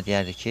tələbələrinə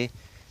deyərdi ki,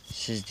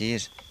 siz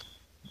deyir,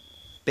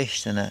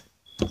 5 dənə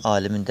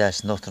alimin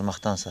dərsində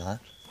oturmaqdansa,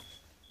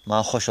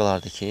 mənə xoş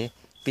olardı ki,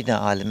 bir dənə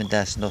alimin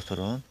dərsində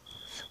oturun,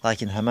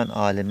 lakin həmən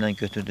alimdən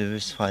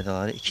götürdüyünüz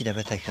faydaları 2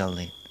 dəfə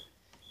təkrarlayın.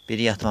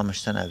 Biri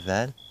yatmamışdan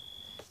əvvəl,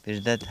 biri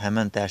də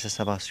həmən dərsə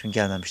sabahsı gün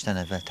gəlməmişdən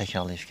əvvəl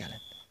təkrarlayıb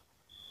gəlin.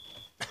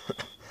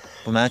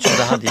 Bu mənim üçün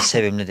daha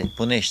sevimlidir.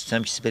 Bunu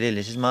eşitsəm ki, siz belə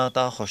eləyirsiniz, mənə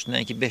daha xoşdur,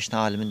 nəinki 5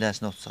 dənə alimin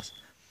dərsində otursaz.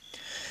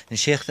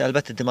 Şeyx də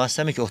əlbəttə demək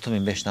istəmir ki,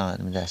 oturmayın 5 dənə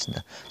alimin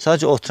dərsində.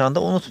 Sadəcə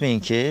oturanda unutmayın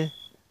ki,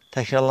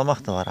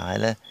 təkrarlamaq da var.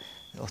 Elə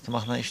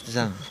oturmaqla iş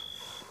düzəlmir.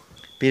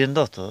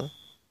 Birində otur,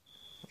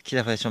 2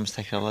 dəfə heç olmaz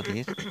təkrarla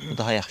deyir, bu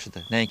daha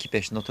yaxşıdır. Nəinki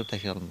 5-də oturub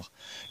təkrarlamaq.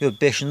 Yox,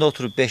 5-də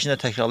oturub 5-də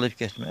təkrarlayıb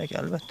getmək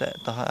əlbəttə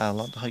daha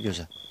əla, daha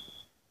gözəl.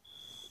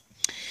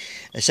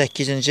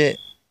 8-ci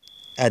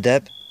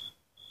ədəb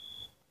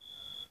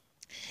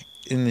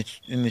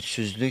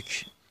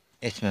ümidsizlik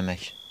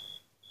etməmək.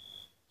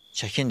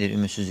 Çəkindir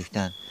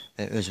ümidsizlikdən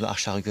və özünü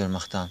aşağı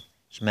görməkdən.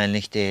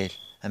 Mənlik deyil,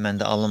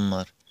 məndə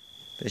alınmır.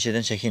 Belə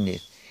şeydən çəkin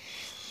deyil.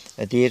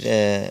 Deyir,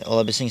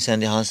 ola bilsin ki,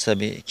 sən hansısa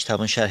bir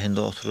kitabın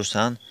şərhində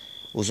oturursan,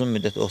 uzun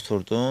müddət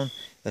oturdun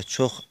və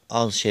çox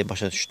az şey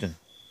başa düşdün.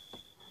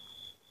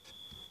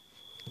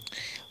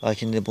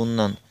 Lakin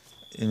bununla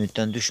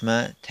ümiddən düşmə,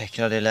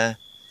 təkrar elə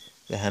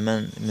və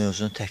həmən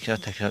mövzunu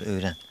təkrar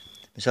öyrən.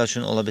 Misal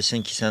üçün, ola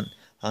bilsin ki, sən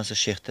hansısa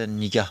şeyxdə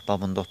nigah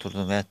babında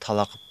oturdun və ya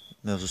talaq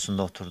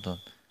mövzusunda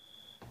oturdun.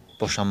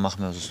 Boşanmaq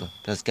mövzusu.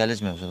 Biraz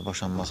qəliz mövzudur,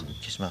 boşanmaq,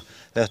 keçmək.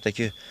 Və yaxud da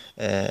ki,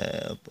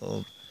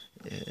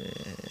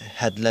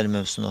 hədlər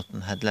mövzusunda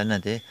oturdun. Hədlər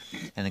nədir?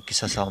 Yəni,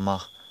 qisas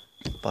almaq,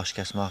 baş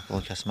kəsmək,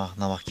 qol kəsmək,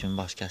 nə vaxt kimin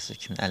baş kəsir,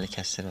 kimin əli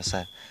kəsir və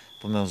s.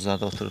 Bu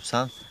mövzularda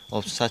oturubsan,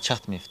 olubsa saat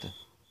çatmayıbdır.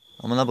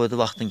 Amma nə boyda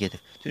vaxtın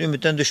gedib.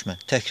 Ümiddən düşmə.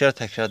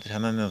 Təkrar-təkrardır,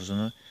 həmən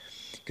mövzunu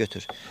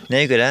götür.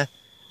 Nəyə görə?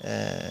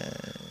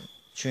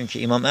 Çünki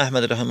İmam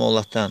Əhməd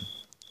Rəhiməllahdan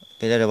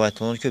belə rəvayət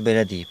olunur ki,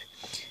 belə deyib.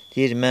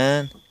 Deyir,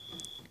 mən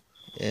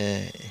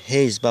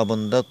heyz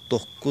babında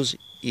 9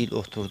 il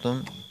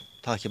oturdum,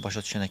 ta ki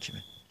başa düşənə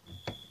kimi.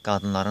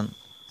 Qadınların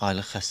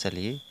aylıq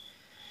xəstəliyi.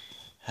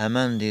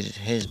 Həmən deyir,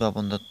 heyz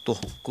babında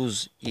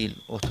 9 il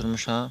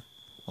oturmuşam,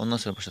 ondan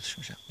sonra başa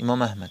düşmüşəm.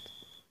 İmam Əhməd,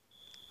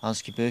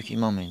 hansı ki, böyük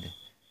imam idi.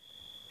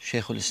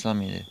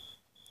 Şeyxülislam idi.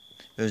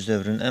 Öz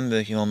dövrünün ən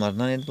böyük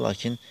imamlarından idi,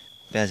 lakin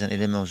bəzən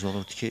elə mövzu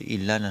olurdu ki,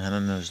 illərlə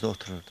həmən mövzuda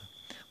otururdu.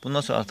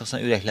 Bundan sonra artıq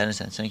sən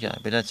ürəklənirsən. Sən ki,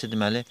 belədirsə,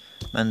 deməli,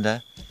 mən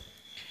də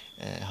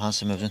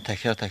hansı mövzunu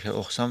təkrar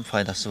oxusam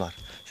faydası var.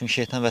 Çünki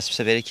şeytan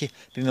vəsvəsə verir ki,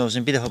 bir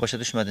mövzunu bir dəfə başa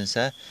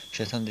düşmədinsə,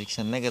 şeytan deyir ki,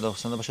 sən nə qədər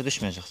oxusan da başa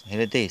düşməyəcəksən.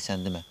 Elə deyil,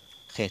 sən demə.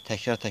 Xeyr,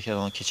 təkrar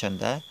onu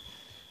keçəndə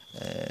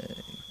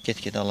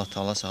get-gedə Allah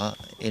Taala sana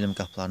elm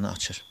qapılarını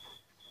açır.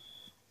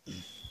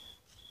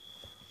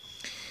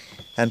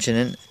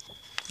 Həmçinin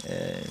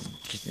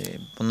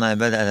bundan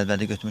əvvəl də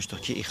ədəblərdə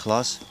götürmüşdük ki,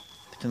 ixlas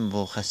bütün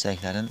bu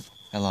xəstəliklərin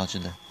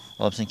əlacıdır.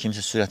 Ola bilsin,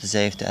 kimsə sürəti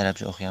zəifdir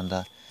ərəbcə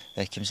oxuyanda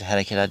və kimsə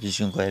hərəkələri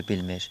düzgün qoya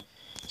bilmir,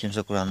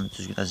 kimsə Quranı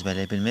düzgün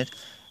əzbərləyə bilmir.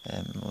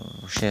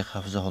 Şeyx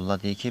Hafizəhullah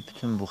deyir ki,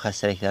 bütün bu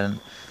xəstəliklərin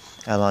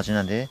əlacı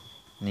nədir?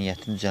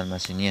 Niyyətin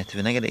düzəlməsi, niyyəti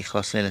və nə qədər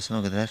ixlaslı eləsən,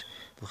 o qədər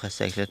bu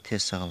xəstəliklər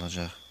tez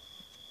sağalacaq.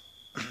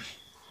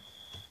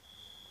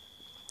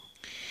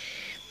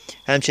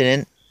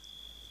 Həmçinin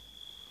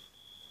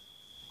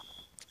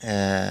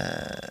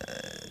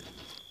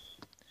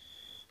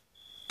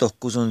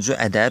 9-cu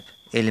ədəb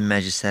elm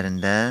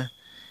məclislərində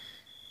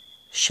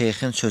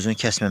şeyxin sözünü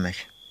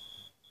kəsməmək.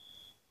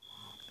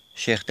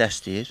 Şeyx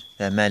dərs deyir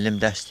və müəllim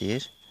dərs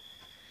deyir.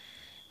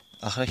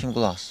 Axıra kimi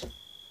qulaq as.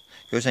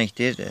 Görürsən ki,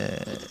 deyir,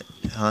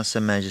 hansısa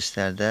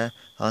məclislərdə,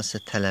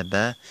 hansısa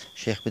tələbə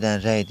şeyx bir dənə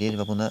rəy deyir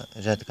və buna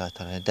rədd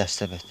qaytarır,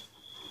 dəstəb et.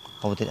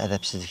 O deyir,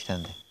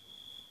 ədəbsizlikdəndir.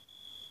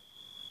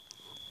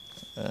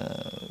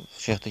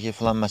 Şeyx deyir ki,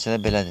 filan məsələ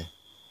belədir.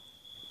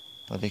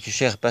 O deyir ki,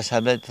 şeyx, bəs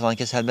filan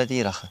kəs həlbə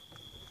deyir axı.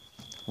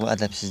 Bu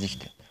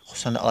ədəbsizlikdir.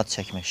 Xüsusən də ad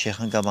çəkmək.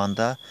 Şeyxin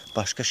qabağında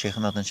başqa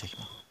şeyxin adını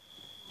çəkmək.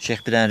 Şeyx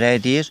bir dənə rəy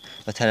deyir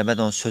və tələbə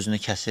də onun sözünü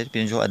kəsir.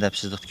 Birinci o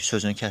ədəbsizlikdir ki,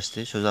 sözünü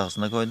kəsdi, sözü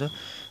ağzına qoydu.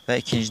 Və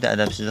ikinci də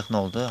ədəbsizlik nə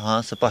oldu?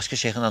 Hansısa başqa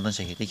şeyxin adını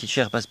çəkir. Deyir ki,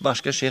 şeyx, bəs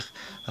başqa şeyx,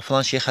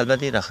 filan şeyx həlbə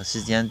deyir axı,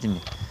 siz deyəni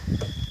demir.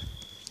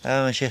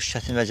 Həmən şeyx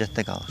çətin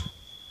vəziyyətdə qalır.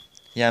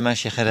 Ya mən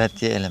şeyxə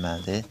rəddiyə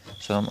eləməlidir,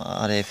 sonra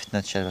araya fitnə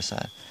düşər və s.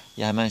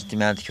 ya həmən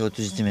deməlidir ki, o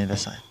düz demir və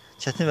s.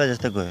 Çətin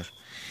vəziyyətdə qoyur.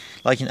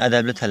 Lakin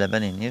ədəbli tələbə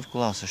neyinir?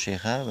 Qulaq asır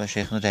şeyxə və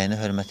şeyxin rəyinə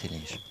hörmət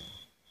eləyir.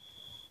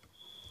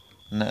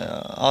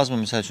 Azmı,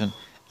 misal üçün,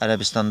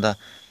 Ərəbistanda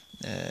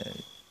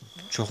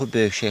çoxu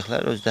böyük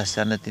şeyxlər öz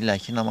dərslərində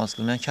deyirlər ki, namaz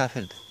qılmayan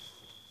kafirdir.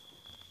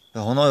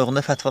 Və ona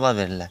uyğunda fətvalar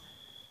verirlər.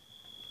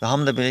 Və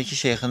hamı da bilir ki,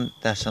 şeyxin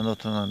dərslərində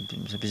oturan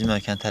bizim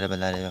ölkənin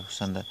tələbələri və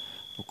xüsusən də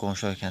bu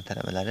qonşu ölkənin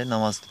tələbələri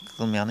namaz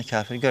qılmayanı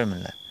kafir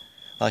görmürlər.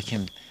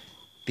 Lakin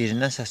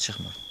birindən səs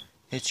çıxmır.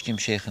 Heç kim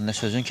şeyxin nə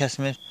sözünü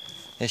kəsmir,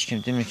 heç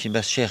kim demir ki,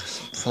 bəs şeyx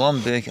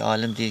filan böyük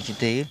alim deyir ki,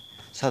 deyil.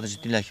 Sadəcə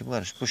deyirlər ki,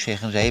 bu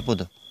şeyxin rəyi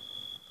budur.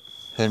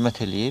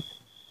 Hörmət eləyib,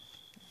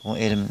 o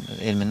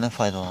elmindən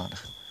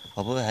faydalanırıq.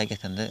 Və bu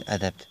həqiqətən də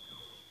ədəbdir.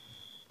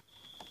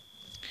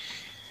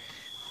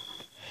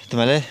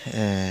 Deməli,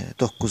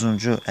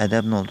 9-cu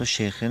ədəb nə oldu?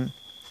 Şeyxin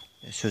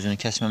sözünü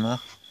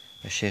kəsməmək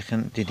və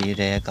şeyxin dediyi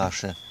rəyə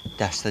qarşı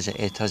dərsdəcə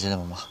etiraz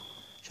eləməmək.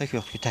 Şək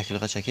yoxdur ki,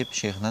 təkliqə çəkib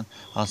şeyxlə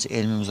hansı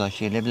elmi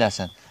müzakirə eləyə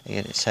bilərsən.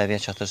 Əgər səviyyə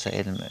çatırsa,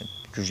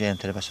 güclü elm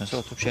tələbəsinsə,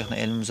 oturub şeyxlə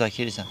elmi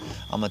müzakirə edirsən.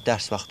 Amma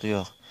dərs vaxtı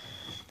yox,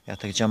 ya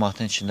da ki,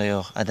 cəmaatın içində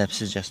yox,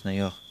 ədəbsizcəsinə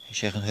yox,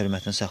 şeyxin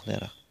hörmətini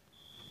saxlayaraq.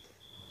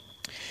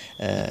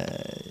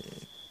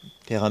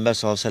 Peyğəmbər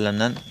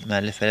s.ə.v-dən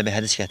müəllif belə bir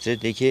hədis gətirir,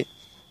 deyir ki,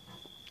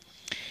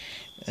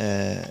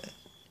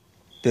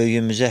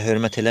 böyüyümüzə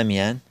hörmət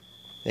eləməyən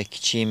və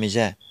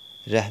kiçiyimizə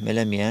rəhm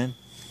eləməyən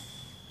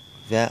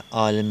və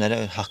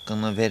alimlərə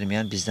haqqını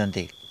verməyən bizdən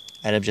deyil.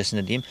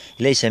 Ərəbcəsində deyim,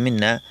 leysə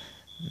minnə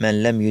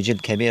mən ləm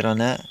yücil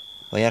kəbirənə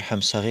və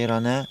yərhəm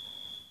səğirənə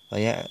və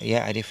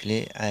yərif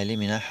li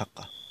əliminə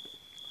haqqa.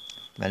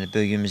 Deməli,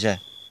 böyüyümüzə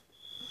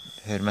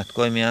hörmət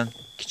qoymayan,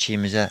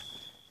 kiçiyimizə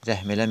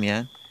rəhm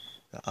eləməyən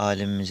və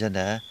alimimizə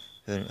də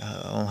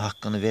onun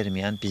haqqını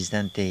verməyən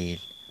bizdən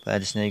deyil. Bu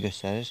hədis nəyi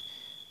göstərir?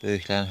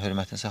 Böyüklərin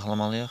hörmətini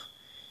saxlamalıyıq,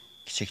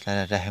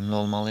 kiçiklərə rəhimli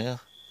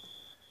olmalıyıq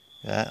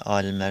və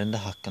alimlərin də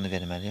haqqını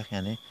verməliyik.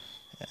 Yəni,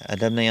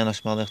 ədəblə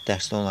yanaşmalıyıq,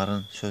 dərsdə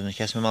onların sözünü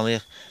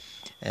kəsməmalıyıq,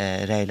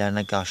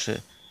 rəylərinə qarşı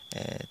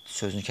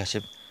sözünü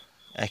kəsib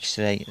əks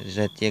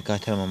rəddiyə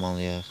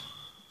qaytarmamalıyıq.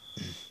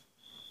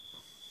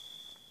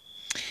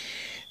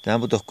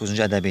 Deməli, bu 9-cu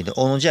ədəb idi.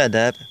 10-cu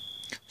ədəb,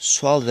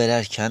 sual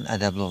verərkən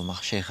ədəbli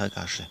olmaq şeyxə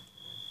qarşı.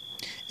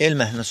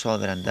 Elm əhlinə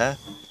sual verəndə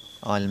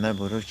alimlər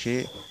buyurur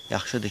ki,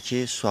 yaxşıdır ki,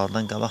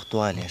 sualdan qabaq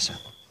dua eləyəsən.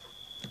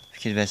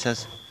 Fikir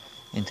versəz,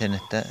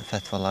 internetdə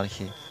fətvaları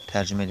ki,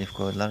 tərcümə edib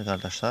qoyurlar,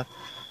 qardaşlar,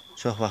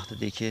 çox vaxtı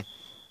deyir ki,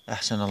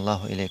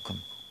 əhsənallahu ileykum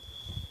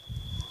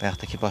və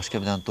yaxud da ki,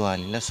 başqa bir dənə dua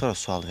eləyirlər, sonra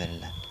sual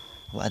verirlər.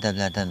 Bu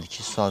ədəblərdəndir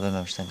ki, sual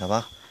verməmişdən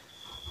qabaq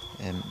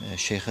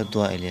şeyxə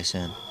dua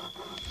eləyəsən.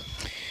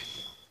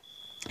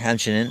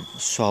 Həmçinin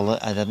sualı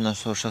ədəblə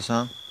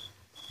soruşasan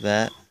və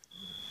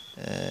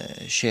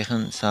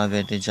şeyxin sana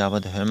verdiyi cavaba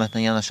da hörmətlə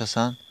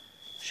yanaşasan,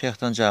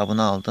 şeyxdən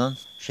cavabını aldın,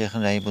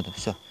 şeyxin rəyi budur.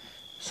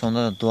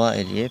 Sonra da dua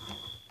eləyib,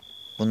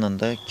 bununla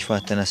da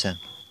kifayətlənəsən.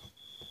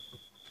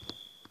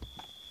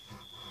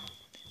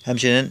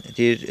 Həmçinin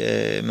deyir,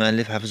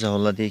 müəllif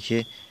Həfizəhullah deyir ki,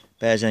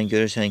 bəzən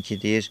görürsən ki,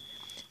 deyir,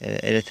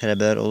 elə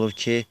tələbələr olur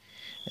ki,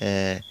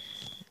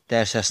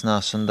 dərs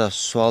əsnasında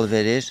sual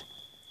verir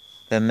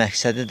və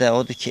məqsədi də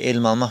odur ki,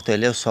 elm almaq da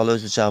elə, o sualı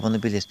özü cavabını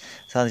bilir.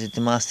 Sadəcə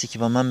demək istəyir ki,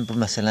 mən bu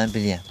məsələni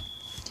biliyəm.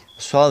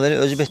 Sual verir,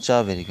 özü bet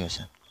cavab verir,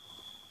 görsən.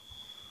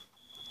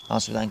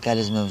 Hansı bir dənə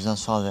qəliz mövzudan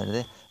sual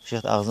verdi,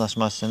 şeyx ağzını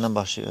açmaq istəyəndən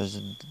başlayır,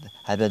 özü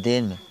həbə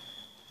deyilmi?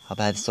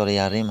 Həbə hədis sonra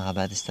yarayım,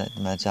 həbə hədisdə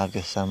cavab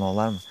göstərmə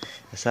olarmı?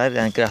 Və s.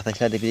 Yəni,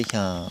 qıraqdakilər də bilir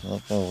ki,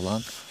 bu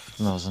oğlan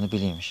bu mövzunu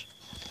biliymiş.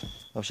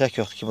 Şək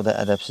yoxdur ki, bu da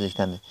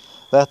ədəbsizlikdəndir.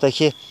 Və yaxud da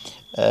ki,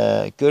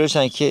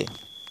 görürsən ki,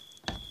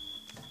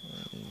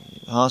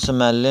 hansı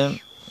müəllim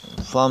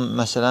falan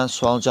məsələnin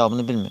sualın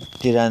cavabını bilmir,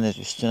 dirənir,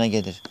 üstünə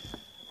gedir.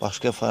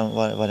 Başqa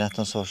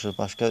variantdan soruşur,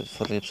 başqa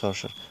fırlayıb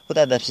soruşur. Bu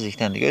da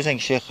ədəbsizlikdəndir. Görürsən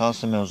ki, şeyx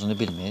hansısa mövzunu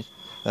bilmir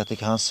və ya da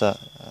ki, hansısa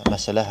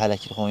məsələ hələ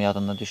ki, onun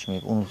yadından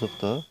düşməyib,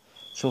 unutubdur.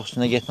 Çox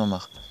üstünə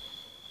getməmək,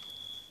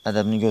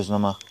 ədəbini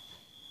gözləmək.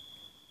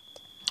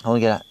 Ona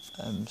görə,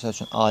 məsəl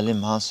üçün,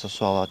 alim hansısa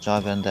suala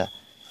cavab verəndə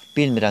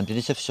bilmirəm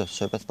dedirsə,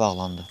 söhbət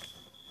bağlandı.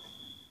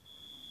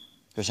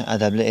 Görürsən,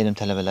 ədəbli elm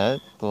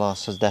tələbələri,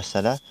 qulaqsız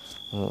dərslərə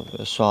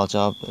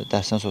sual-cavab,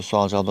 dərsdən sonra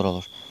sual-cavablar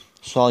olur.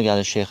 Sual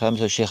gəlir şeyxə,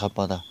 məsələn, Şeyx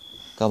Abbada.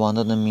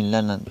 Qabağında da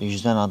minlərlə,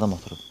 yüzlərlə adam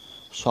oturub.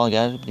 Sual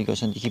gəlir, bir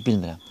görsən, deyir ki,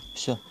 bilmirəm.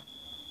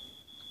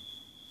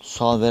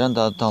 Sual verən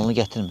də danını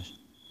gətirmir.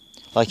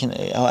 Lakin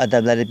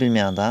ədəbləri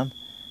bilməyən adam,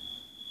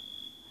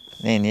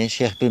 neyini,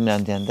 şeyx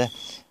bilmirəm deyəndə,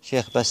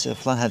 şeyx, bəs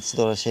filan hədisi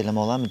də orada şey eləmə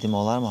olarmı, demə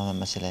olarmı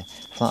həmən məsələyə?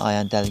 Filan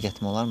ayəni dəli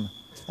getmə olarmı?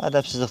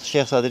 Ədəbsizlikdir,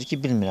 şeyx sadir ki,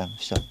 bilmirəm.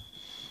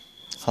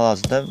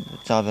 Hal-hazırda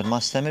cavab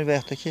vermək istəmir və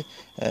yaxud da ki,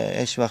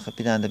 heç vaxt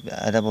bir dənə də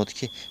ədəb odur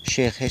ki,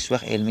 şeyx heç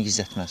vaxt elmi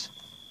gizlətməz.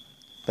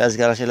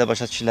 Bəzi qardaş elə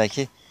başa düşürlər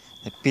ki,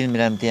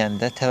 bilmirəm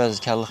deyəndə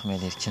təvəzzükarlıq mı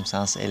eləyir kimsə,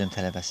 hansı elm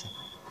tələbəsi?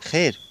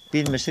 Xeyr,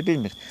 bilmirsə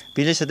bilmir.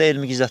 Bilirsə də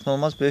elmi gizlətmə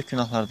olmaz, böyük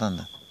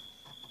günahlardandır.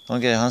 Ona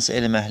görə hansı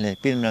elm əhli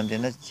bilmirəm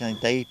deyəndə,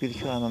 dəqiq bilir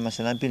ki, həmən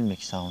məsələni bilmir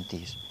ki, sən onu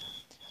deyir.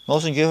 Nə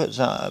olsun ki,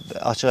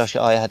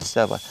 açıq-aşıq ayə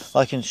hədislər var.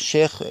 Lakin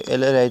şeyx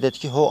elə rəydədir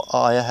ki, o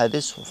ayə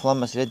hədis filan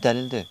məsələyə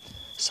dəlildir.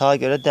 Sağa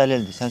görə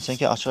dəlildir. Sən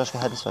ki,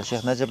 açıq-aşıq hədis var.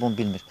 Şeyx necə bunu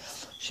bilmir.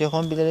 Şeyx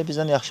onu bilərək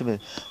bizdən yaxşı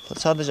bilir.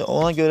 Sadəcə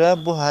ona görə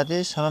bu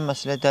hədis həmən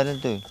məsələyə dəlil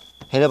deyil.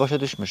 Elə başa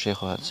düşmür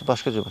şeyx o hədisi.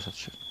 Başqa cür başa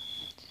düşür.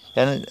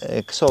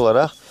 Yəni, qısa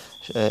olaraq,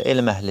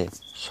 elm əhli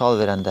sual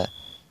verəndə,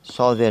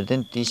 sual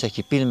verdin, deyirsə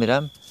ki,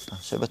 bilmirəm,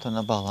 söhbət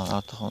onunla bağlanır.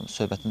 Artıq onun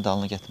söhbətin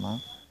dalını getmə,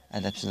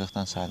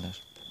 ədəbsizlikdən sayılır.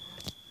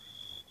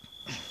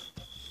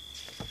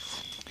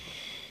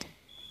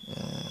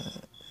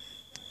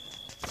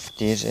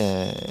 Deyir,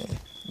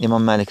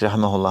 İmam Məlik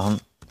rəhməhullahın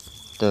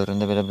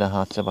dövründə belə bir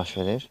hadisə baş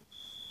verir.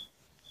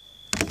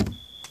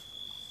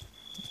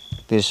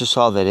 Birisi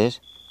sual verir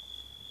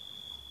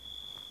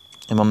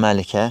İmam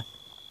Məlikə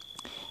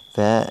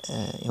və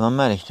İmam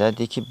Məlik də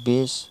deyir ki,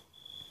 biz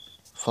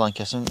filan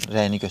kəsin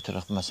rəyini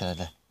götürürük bu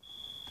məsələdə.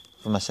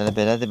 Bu məsələ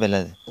belədir,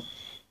 belədir.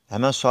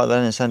 Həmən sual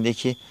verən insan deyir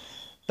ki,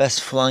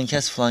 bəs filan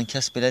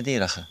kəs belə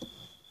deyir axı.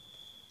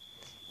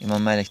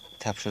 İmam Məlik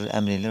təpşürür,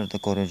 əmr edir, orada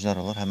qoruyucular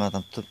olur, həmən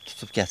adam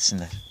tutub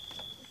gətirsinlər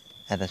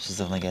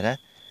ədəbsizliyinə görə.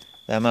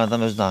 Və həmən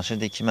adam öz danışır,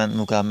 deyir ki, mən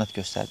müqavimət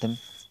göstərdim.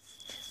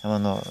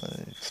 Həmən o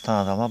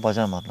tutan adama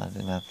bacarmadılar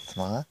məni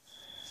tutmağa.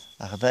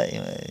 Axı da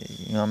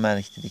İmam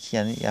Məlik dedi ki,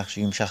 yəni yaxşı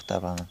yumşaq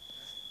davranın.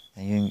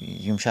 Yəni,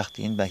 yumşaq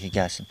deyin, bəlkə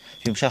gəlsin.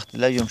 Yumşaq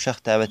deyirlər,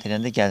 yumşaq dəvət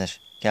edəndə gəlir.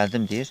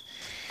 Gəldim deyir.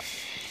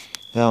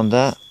 Və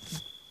onda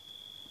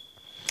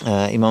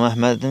İmam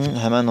Əhmədin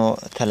həmən o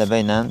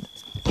tələbə ilə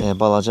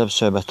balaca bir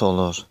söhbəti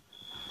olur.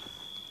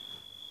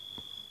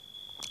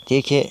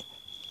 Deyir ki,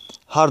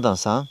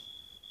 hardansan?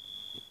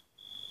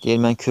 Deyir,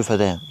 mən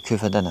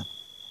küfədənəm.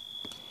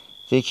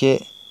 Deyir ki,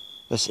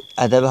 bəs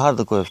ədəbi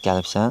harada qoyub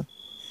gəlibsən?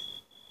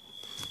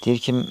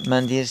 Deyir ki,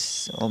 mən deyir,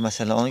 o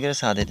məsələ ona görə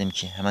sağ dedim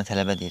ki, həmən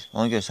tələbə deyir.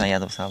 Ona görə sən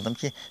yadıma saldım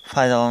ki,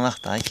 faydalanaq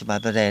da ki,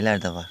 belə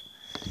rəylər də var.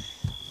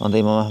 Onda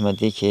İmam Əhməd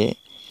deyir ki,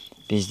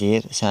 biz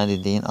deyir, sənə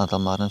dediyin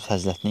adamların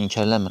fəzilətini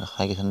inkərləmirik.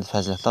 Həqiqətən də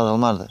fəzilətli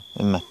adamlardır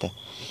ümmətdə.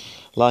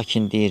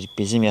 Lakin deyir,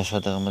 bizim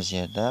yaşadığımız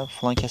yerdə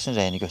filan kəsin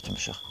rəyini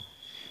götürmüşük.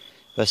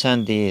 Və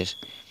sən deyir,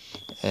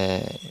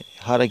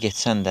 hara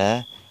getsən də,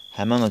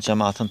 həmən o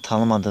cəmaatın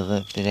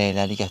tanımadığı bir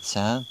rəyləri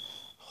getsən,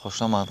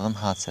 xoşlamadığın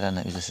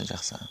hadisələrlə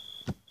üzləşəcəksən.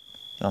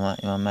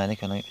 İmam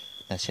Məlik ona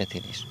nəsiyyət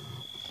edir.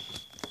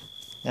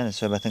 Yəni,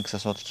 söhbətin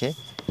qısası odur ki,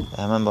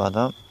 həmən bu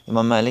adam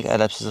İmam Məlik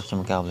ədəbsizlik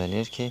kimi qəbul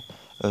edir ki,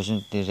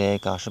 özün rəyə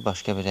qarşı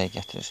başqa bir rəy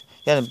gətirir.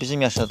 Yəni,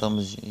 bizim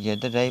yaşadığımız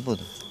yerdə rəy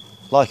budur.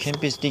 Lakin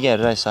biz digər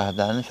rəy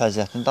sahiblərinin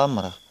fəzilətini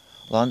danmırıq.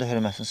 Onların da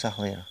hörmətini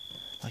saxlayırıq.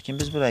 Lakin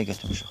biz bu rəy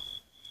götürmüşük.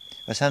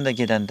 Və sən də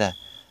gedəndə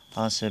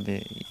hansısa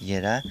bir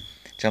yerə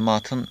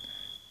cəmaatın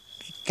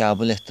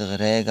qəbul etdiyi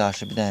rəyə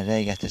qarşı bir dənə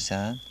rəy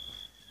gətirsən,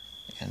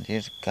 yəni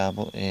deyir,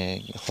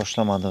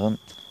 xoşlamadığın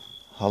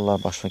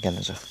hallar başına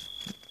gələcək.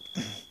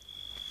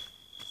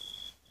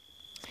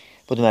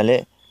 Bu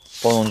deməli,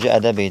 10-cu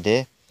ədəb idi,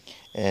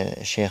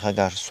 şeyxə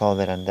qarşı sual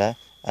verəndə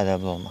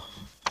ədəbli olmaq.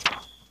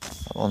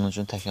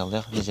 10-cunu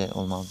təkrarlayaq, necə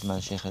olmalıdır?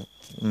 Deməli,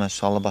 şeyxə,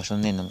 sualı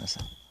başında nə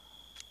etməlisən?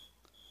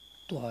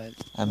 Dua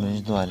edir.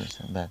 Əmrinci dua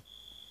edirsən, bəli.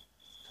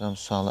 Sonra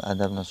sualı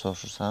ədəblə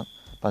soruşursan,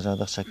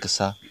 bacardıqca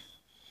qısa.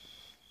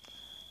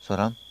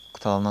 Sonra,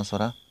 qutalandan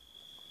sonra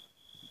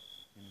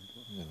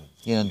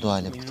yenə dua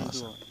edib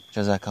qutalasın.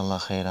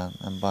 Cəzəkallah xeyran,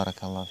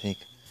 barakallah fiq.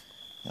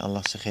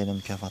 Allah sizi xeylə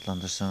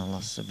mükafatlandırsın,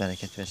 Allah sizi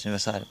bərəkət versin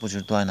və s. Bu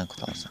cür dua ilə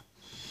qutalarsan.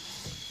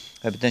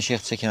 Və birdən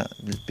şeyx çəkən,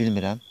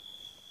 bilmirəm.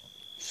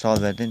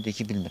 Sual verdin, deyir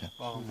ki, bilmirəm.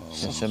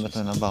 Sən söhbət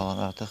ilə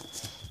bağlanır, artıq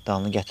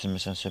dalını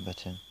gətirmirsən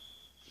söhbətin.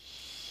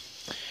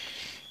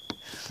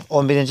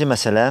 11-ci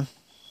məsələ,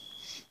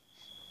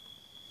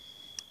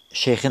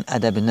 şeyxin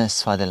ədəbindən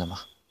istifadə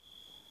eləmək.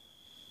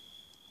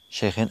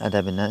 Şeyxin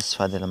ədəbindən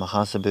istifadə eləmək.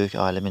 Hansısa böyük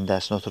alimin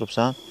dərsini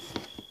oturubsan,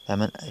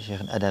 həmən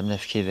şeyxin ədəbinə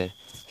fikir ver.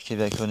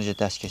 Fikir ver ki, o necə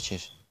dərs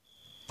keçir.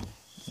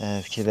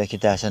 Fikir ver ki,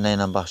 dərsə nə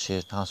ilə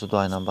başlayır, hansı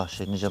dua ilə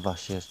başlayır, necə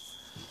başlayır.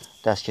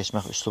 Dərs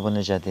keçmək üslubu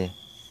necədir.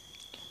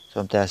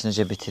 Sonra dərsi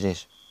necə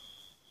bitirir.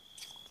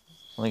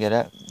 Ona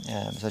görə,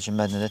 məsəl üçün,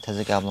 Mədinədə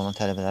təzə qəbul olunan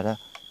tələbələrə,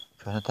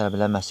 köhnə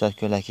tələbələr məsləhət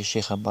görürlər ki,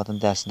 Şeyx Əbbadın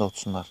dərsində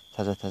otursunlar,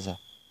 təzə-təzə.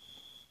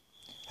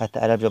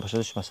 Hətta ərəbcə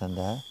başa düşməsən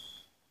də,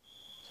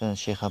 sən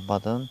Şeyx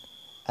Əbbadın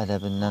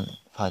ədəbindən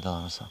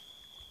faydalanırsan.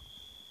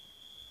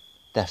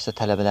 Dərsdə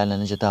tələbələrlə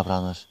necə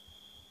davranır,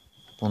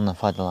 bununla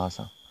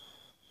faydalanırsan.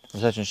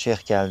 Məsəl üçün,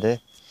 şeyx gəldi,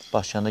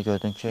 başlayanda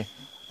gördün ki,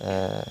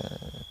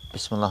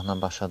 Bismillahla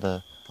başladı,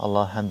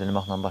 Allah həmd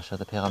eləməklə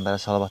başladı, Peyğəmbərə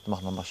salavat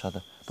etməklə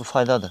başladı. Bu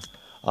faydadır.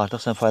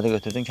 Artıq sən fayda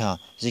götürdün ki,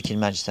 zikr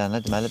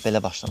məclislərinə deməli,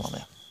 belə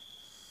başlamalıyam.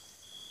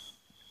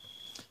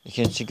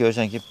 İkincisi,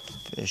 görürsən ki,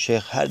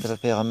 şeyx hər dəfə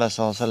Peyğəmbər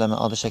s.ə.v-in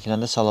adı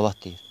çəkiləndə salavat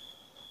deyir.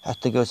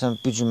 Hətta görürsən,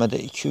 bir cümlədə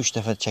 2-3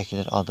 dəfə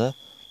çəkilir adı,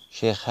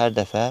 şeyx hər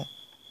dəfə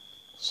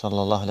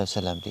sallallahu aleyhi ve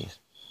sellem deyir.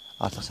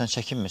 Artıq sən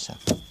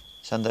çəkinmirsən.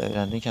 Sən də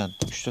öyrəndin ki,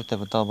 3-4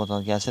 dəfə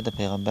dalbadal gəlsə də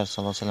Peyğəmbər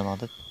sallallahu aleyhi ve sellem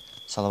adı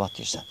salavat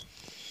deyirsən.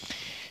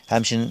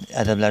 Həmçinin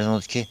ədəblərdən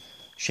odur ki,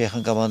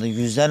 şeyxin qabağında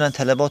yüzlərlə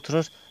tələbə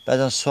oturur,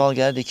 bəzən sual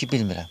gəlir ki,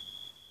 bilmirəm.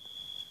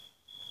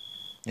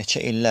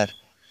 Neçə illər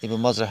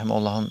İbn Baz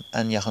Rahiməllahın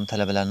ən yaxın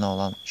tələbələrindən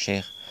olan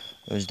şeyx,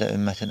 özü də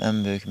ümmətin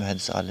ən böyük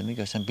mühəddis alimi,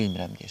 görsən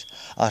bilmirəm deyir.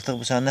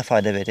 Artıq bu sənə nə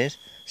fayda verir?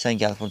 Sən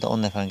gəlib burada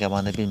 10 nəfərin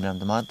qabağında bilmirəm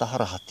deməli, daha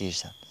rahat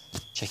deyirsən,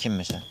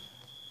 çəkinmirsən.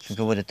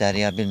 Çünki bu da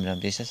dəriya bilmirəm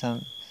deyirsən,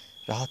 sən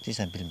rahat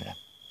deyirsən, bilmirəm.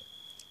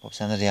 Bu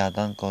səni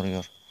riyadan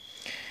qoruyur.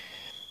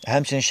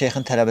 Həmçinin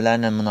şeyxin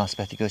tələbələri ilə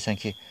münasibəti görsən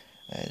ki,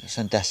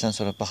 sən dərsdən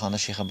sonra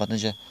baxanda şeyxə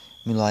necə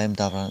mülayim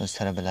davranır öz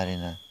tələbələri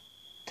ilə,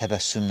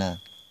 təbəssümlə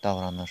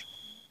davranır.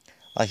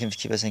 Lakin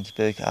fikir versən ki,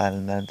 böyük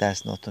alimlərin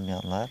dərsində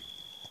oturmayanlar,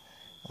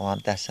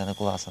 onların dərslərini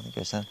qulaq asan,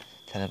 görsən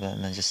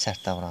tələbələrlə necə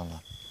sərt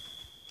davranırlar.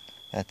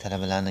 Yəni,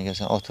 tələbələrlə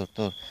görsən, otur,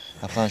 dur,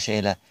 falan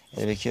şeylə,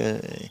 elə ki,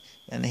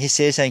 yəni,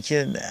 hiss edirsən ki,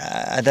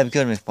 ədəb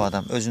görməyib bu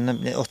adam,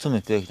 özündən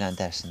oturmayıb böyüklərin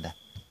dərsində.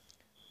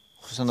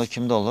 Xüsusən o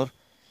kimdə olur?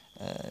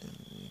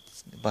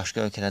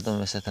 Başqa ölkələrdə,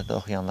 universitetdə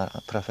oxuyanlar,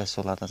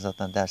 professorlardan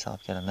zaten dərs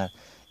alıb gələnlər,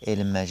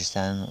 elm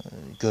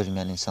məclislərini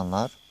görməyən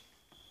insanlar,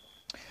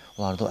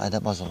 onlarda o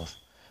ədəb az olur.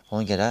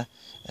 Ona görə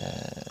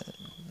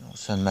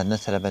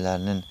mədəniyyət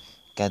tələbələrinin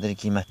qədir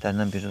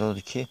qiymətlərindən biri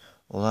odur ki,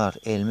 onlar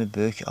elmi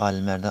böyük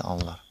alimlərdən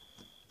alırlar.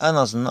 Ən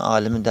azından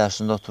alimin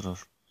dərsində oturur.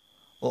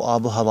 O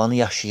abu havanı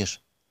yaşayır.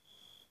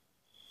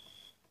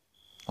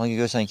 Ona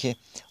görə görsən ki,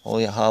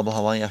 o abu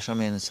havanı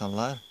yaşamayan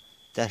insanlar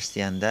dərs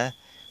deyəndə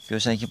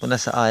görsən ki, bu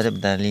nəsə ayrı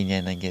bir dənə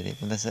liniya ilə gedir.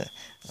 Bu nəsə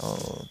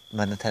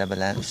mədəniyyət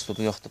tələbələrinin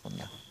üslubu yoxdur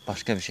bunda.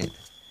 Başqa bir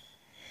şeydir.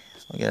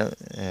 Ona görə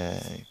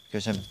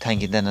görsən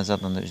tənqidlərlə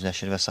zadla da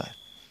üzləşir və s.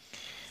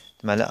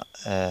 Deməli,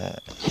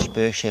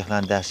 böyük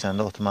şeyxlərin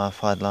dərslərində oturmağa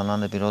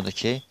faydalanan da biri odur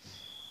ki,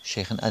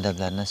 şeyxin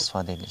ədəblərindən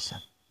istifadə edirsən.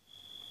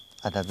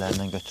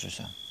 Ədəblərindən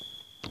götürürsən.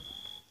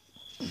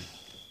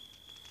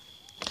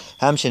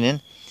 Həmçinin,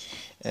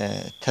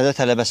 təzə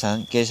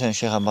tələbəsən, gelirsən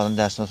Şeyx Abbalın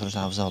dərsində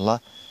oturursan, hafizallah,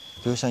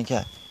 görürsən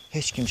ki,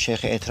 heç kim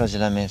şeyxə etiraz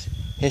eləmir,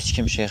 heç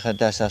kim şeyxə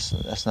dərs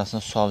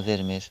əsnasında sual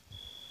vermir.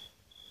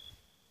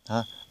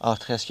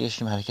 Artıq heç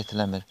kim hərəkət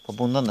eləmir.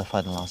 Bundan da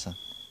faydalansın.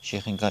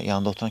 Şeyxin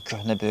yanında oturan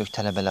köhnə böyük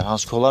tələbələr,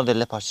 hansı ki, onlar da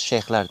elə parça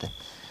şeyxlərdir.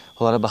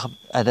 Onlara baxıb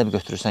ədəb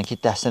götürürsən ki,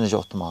 dərsdə necə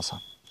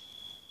oturmalısan.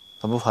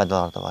 Bu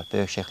faydalar da var.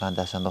 Böyük şeyxlərin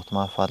dərslərində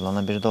oturmağa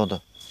faydalanan biri də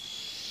odur.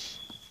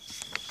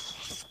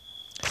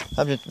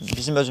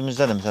 Bizim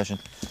özümüzdə də, məsəl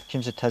üçün,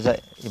 kimsə təzə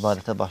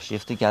ibadətə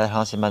başlayıbdır, gəlir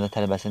hansı mədəniyyət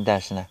tələbəsinin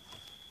dərsinə.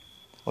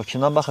 O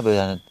kimdən baxıb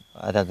öyrənir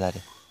ədəbləri?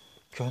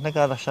 Köhnə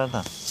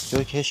qardaşlardan.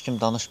 Görür ki, heç kim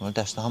danışmır,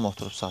 dərsdə hamı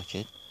oturub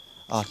sakit,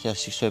 artıq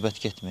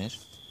söhbət getmir.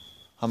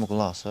 Hamı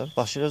qulaq asır,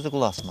 başlayır özü də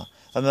qulaq asma.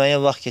 Və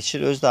müəyyən vaxt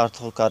keçir, özü də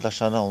artıq o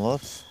qardaşlardan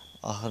olur.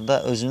 Axırda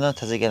özündən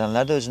təzə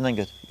gələnlər də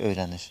özündən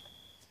öyrənir.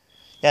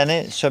 Yəni,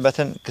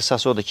 söhbətin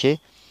qısası odur ki,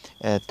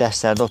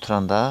 dərslərdə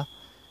oturanda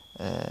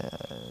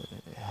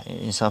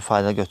insan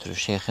fayda götürür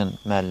şeyxin,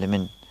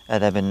 müəllimin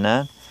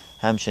ədəbindən,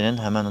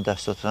 həmçinin həmən o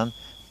dərsdə oturan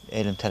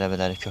elm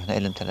tələbələri,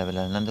 köhnə elm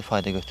tələbələrindən də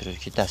fayda götürür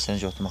ki, dərsdə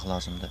necə oturmaq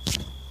lazımdır.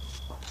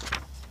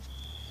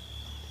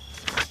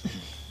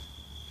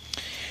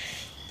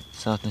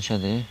 Saat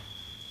neçədir?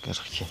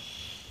 42.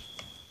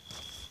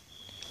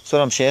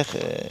 Sonra şeyx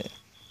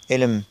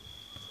elm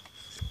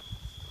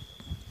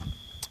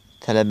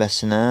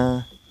tələbəsinə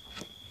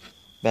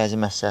bəzi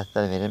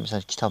məsləhətlər verir.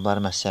 Məsələn,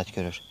 kitabları məsləhət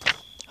görür.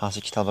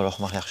 Hansı kitablar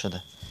oxumaq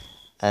yaxşıdır?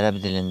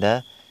 Ərəb dilində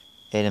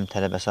elm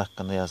tələbəsi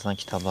haqqında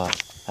yazılan kitablar,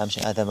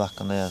 həmçinin ədəb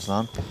haqqında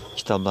yazılan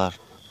kitablar.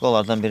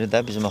 Onlardan biri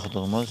də bizim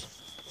oxuduğumuz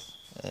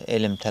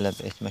elm tələb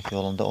etmək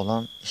yolunda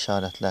olan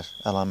işarətlər,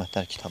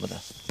 əlamətlər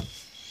kitabıdır.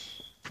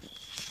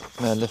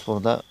 Müəllif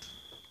burada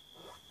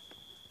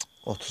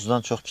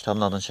 30-dan çox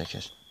kitabın adını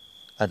çəkir.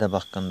 Ədəb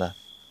haqqında.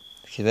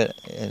 Fikir ver,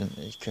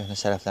 köhnə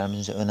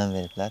sələflərimiz necə önəm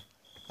veriblər.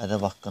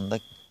 Ədəb haqqında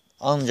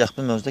ancaq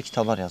bir mövzuda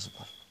kitablar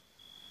yazıblar.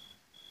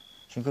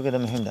 Çünki o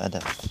qədər mühümdür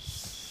ədəb.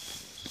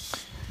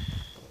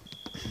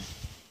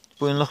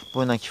 Bugünlük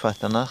bu ilə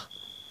kifayətlənək.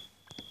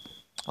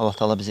 Allah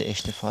Teala bizi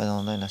eşitib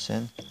faydalananda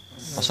eləsin.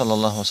 Və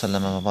sallallahu və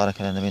səlləmə və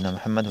barək ələ nəbiyyina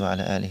Muhammed və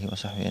alə alihi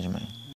və səhbihi əcməin.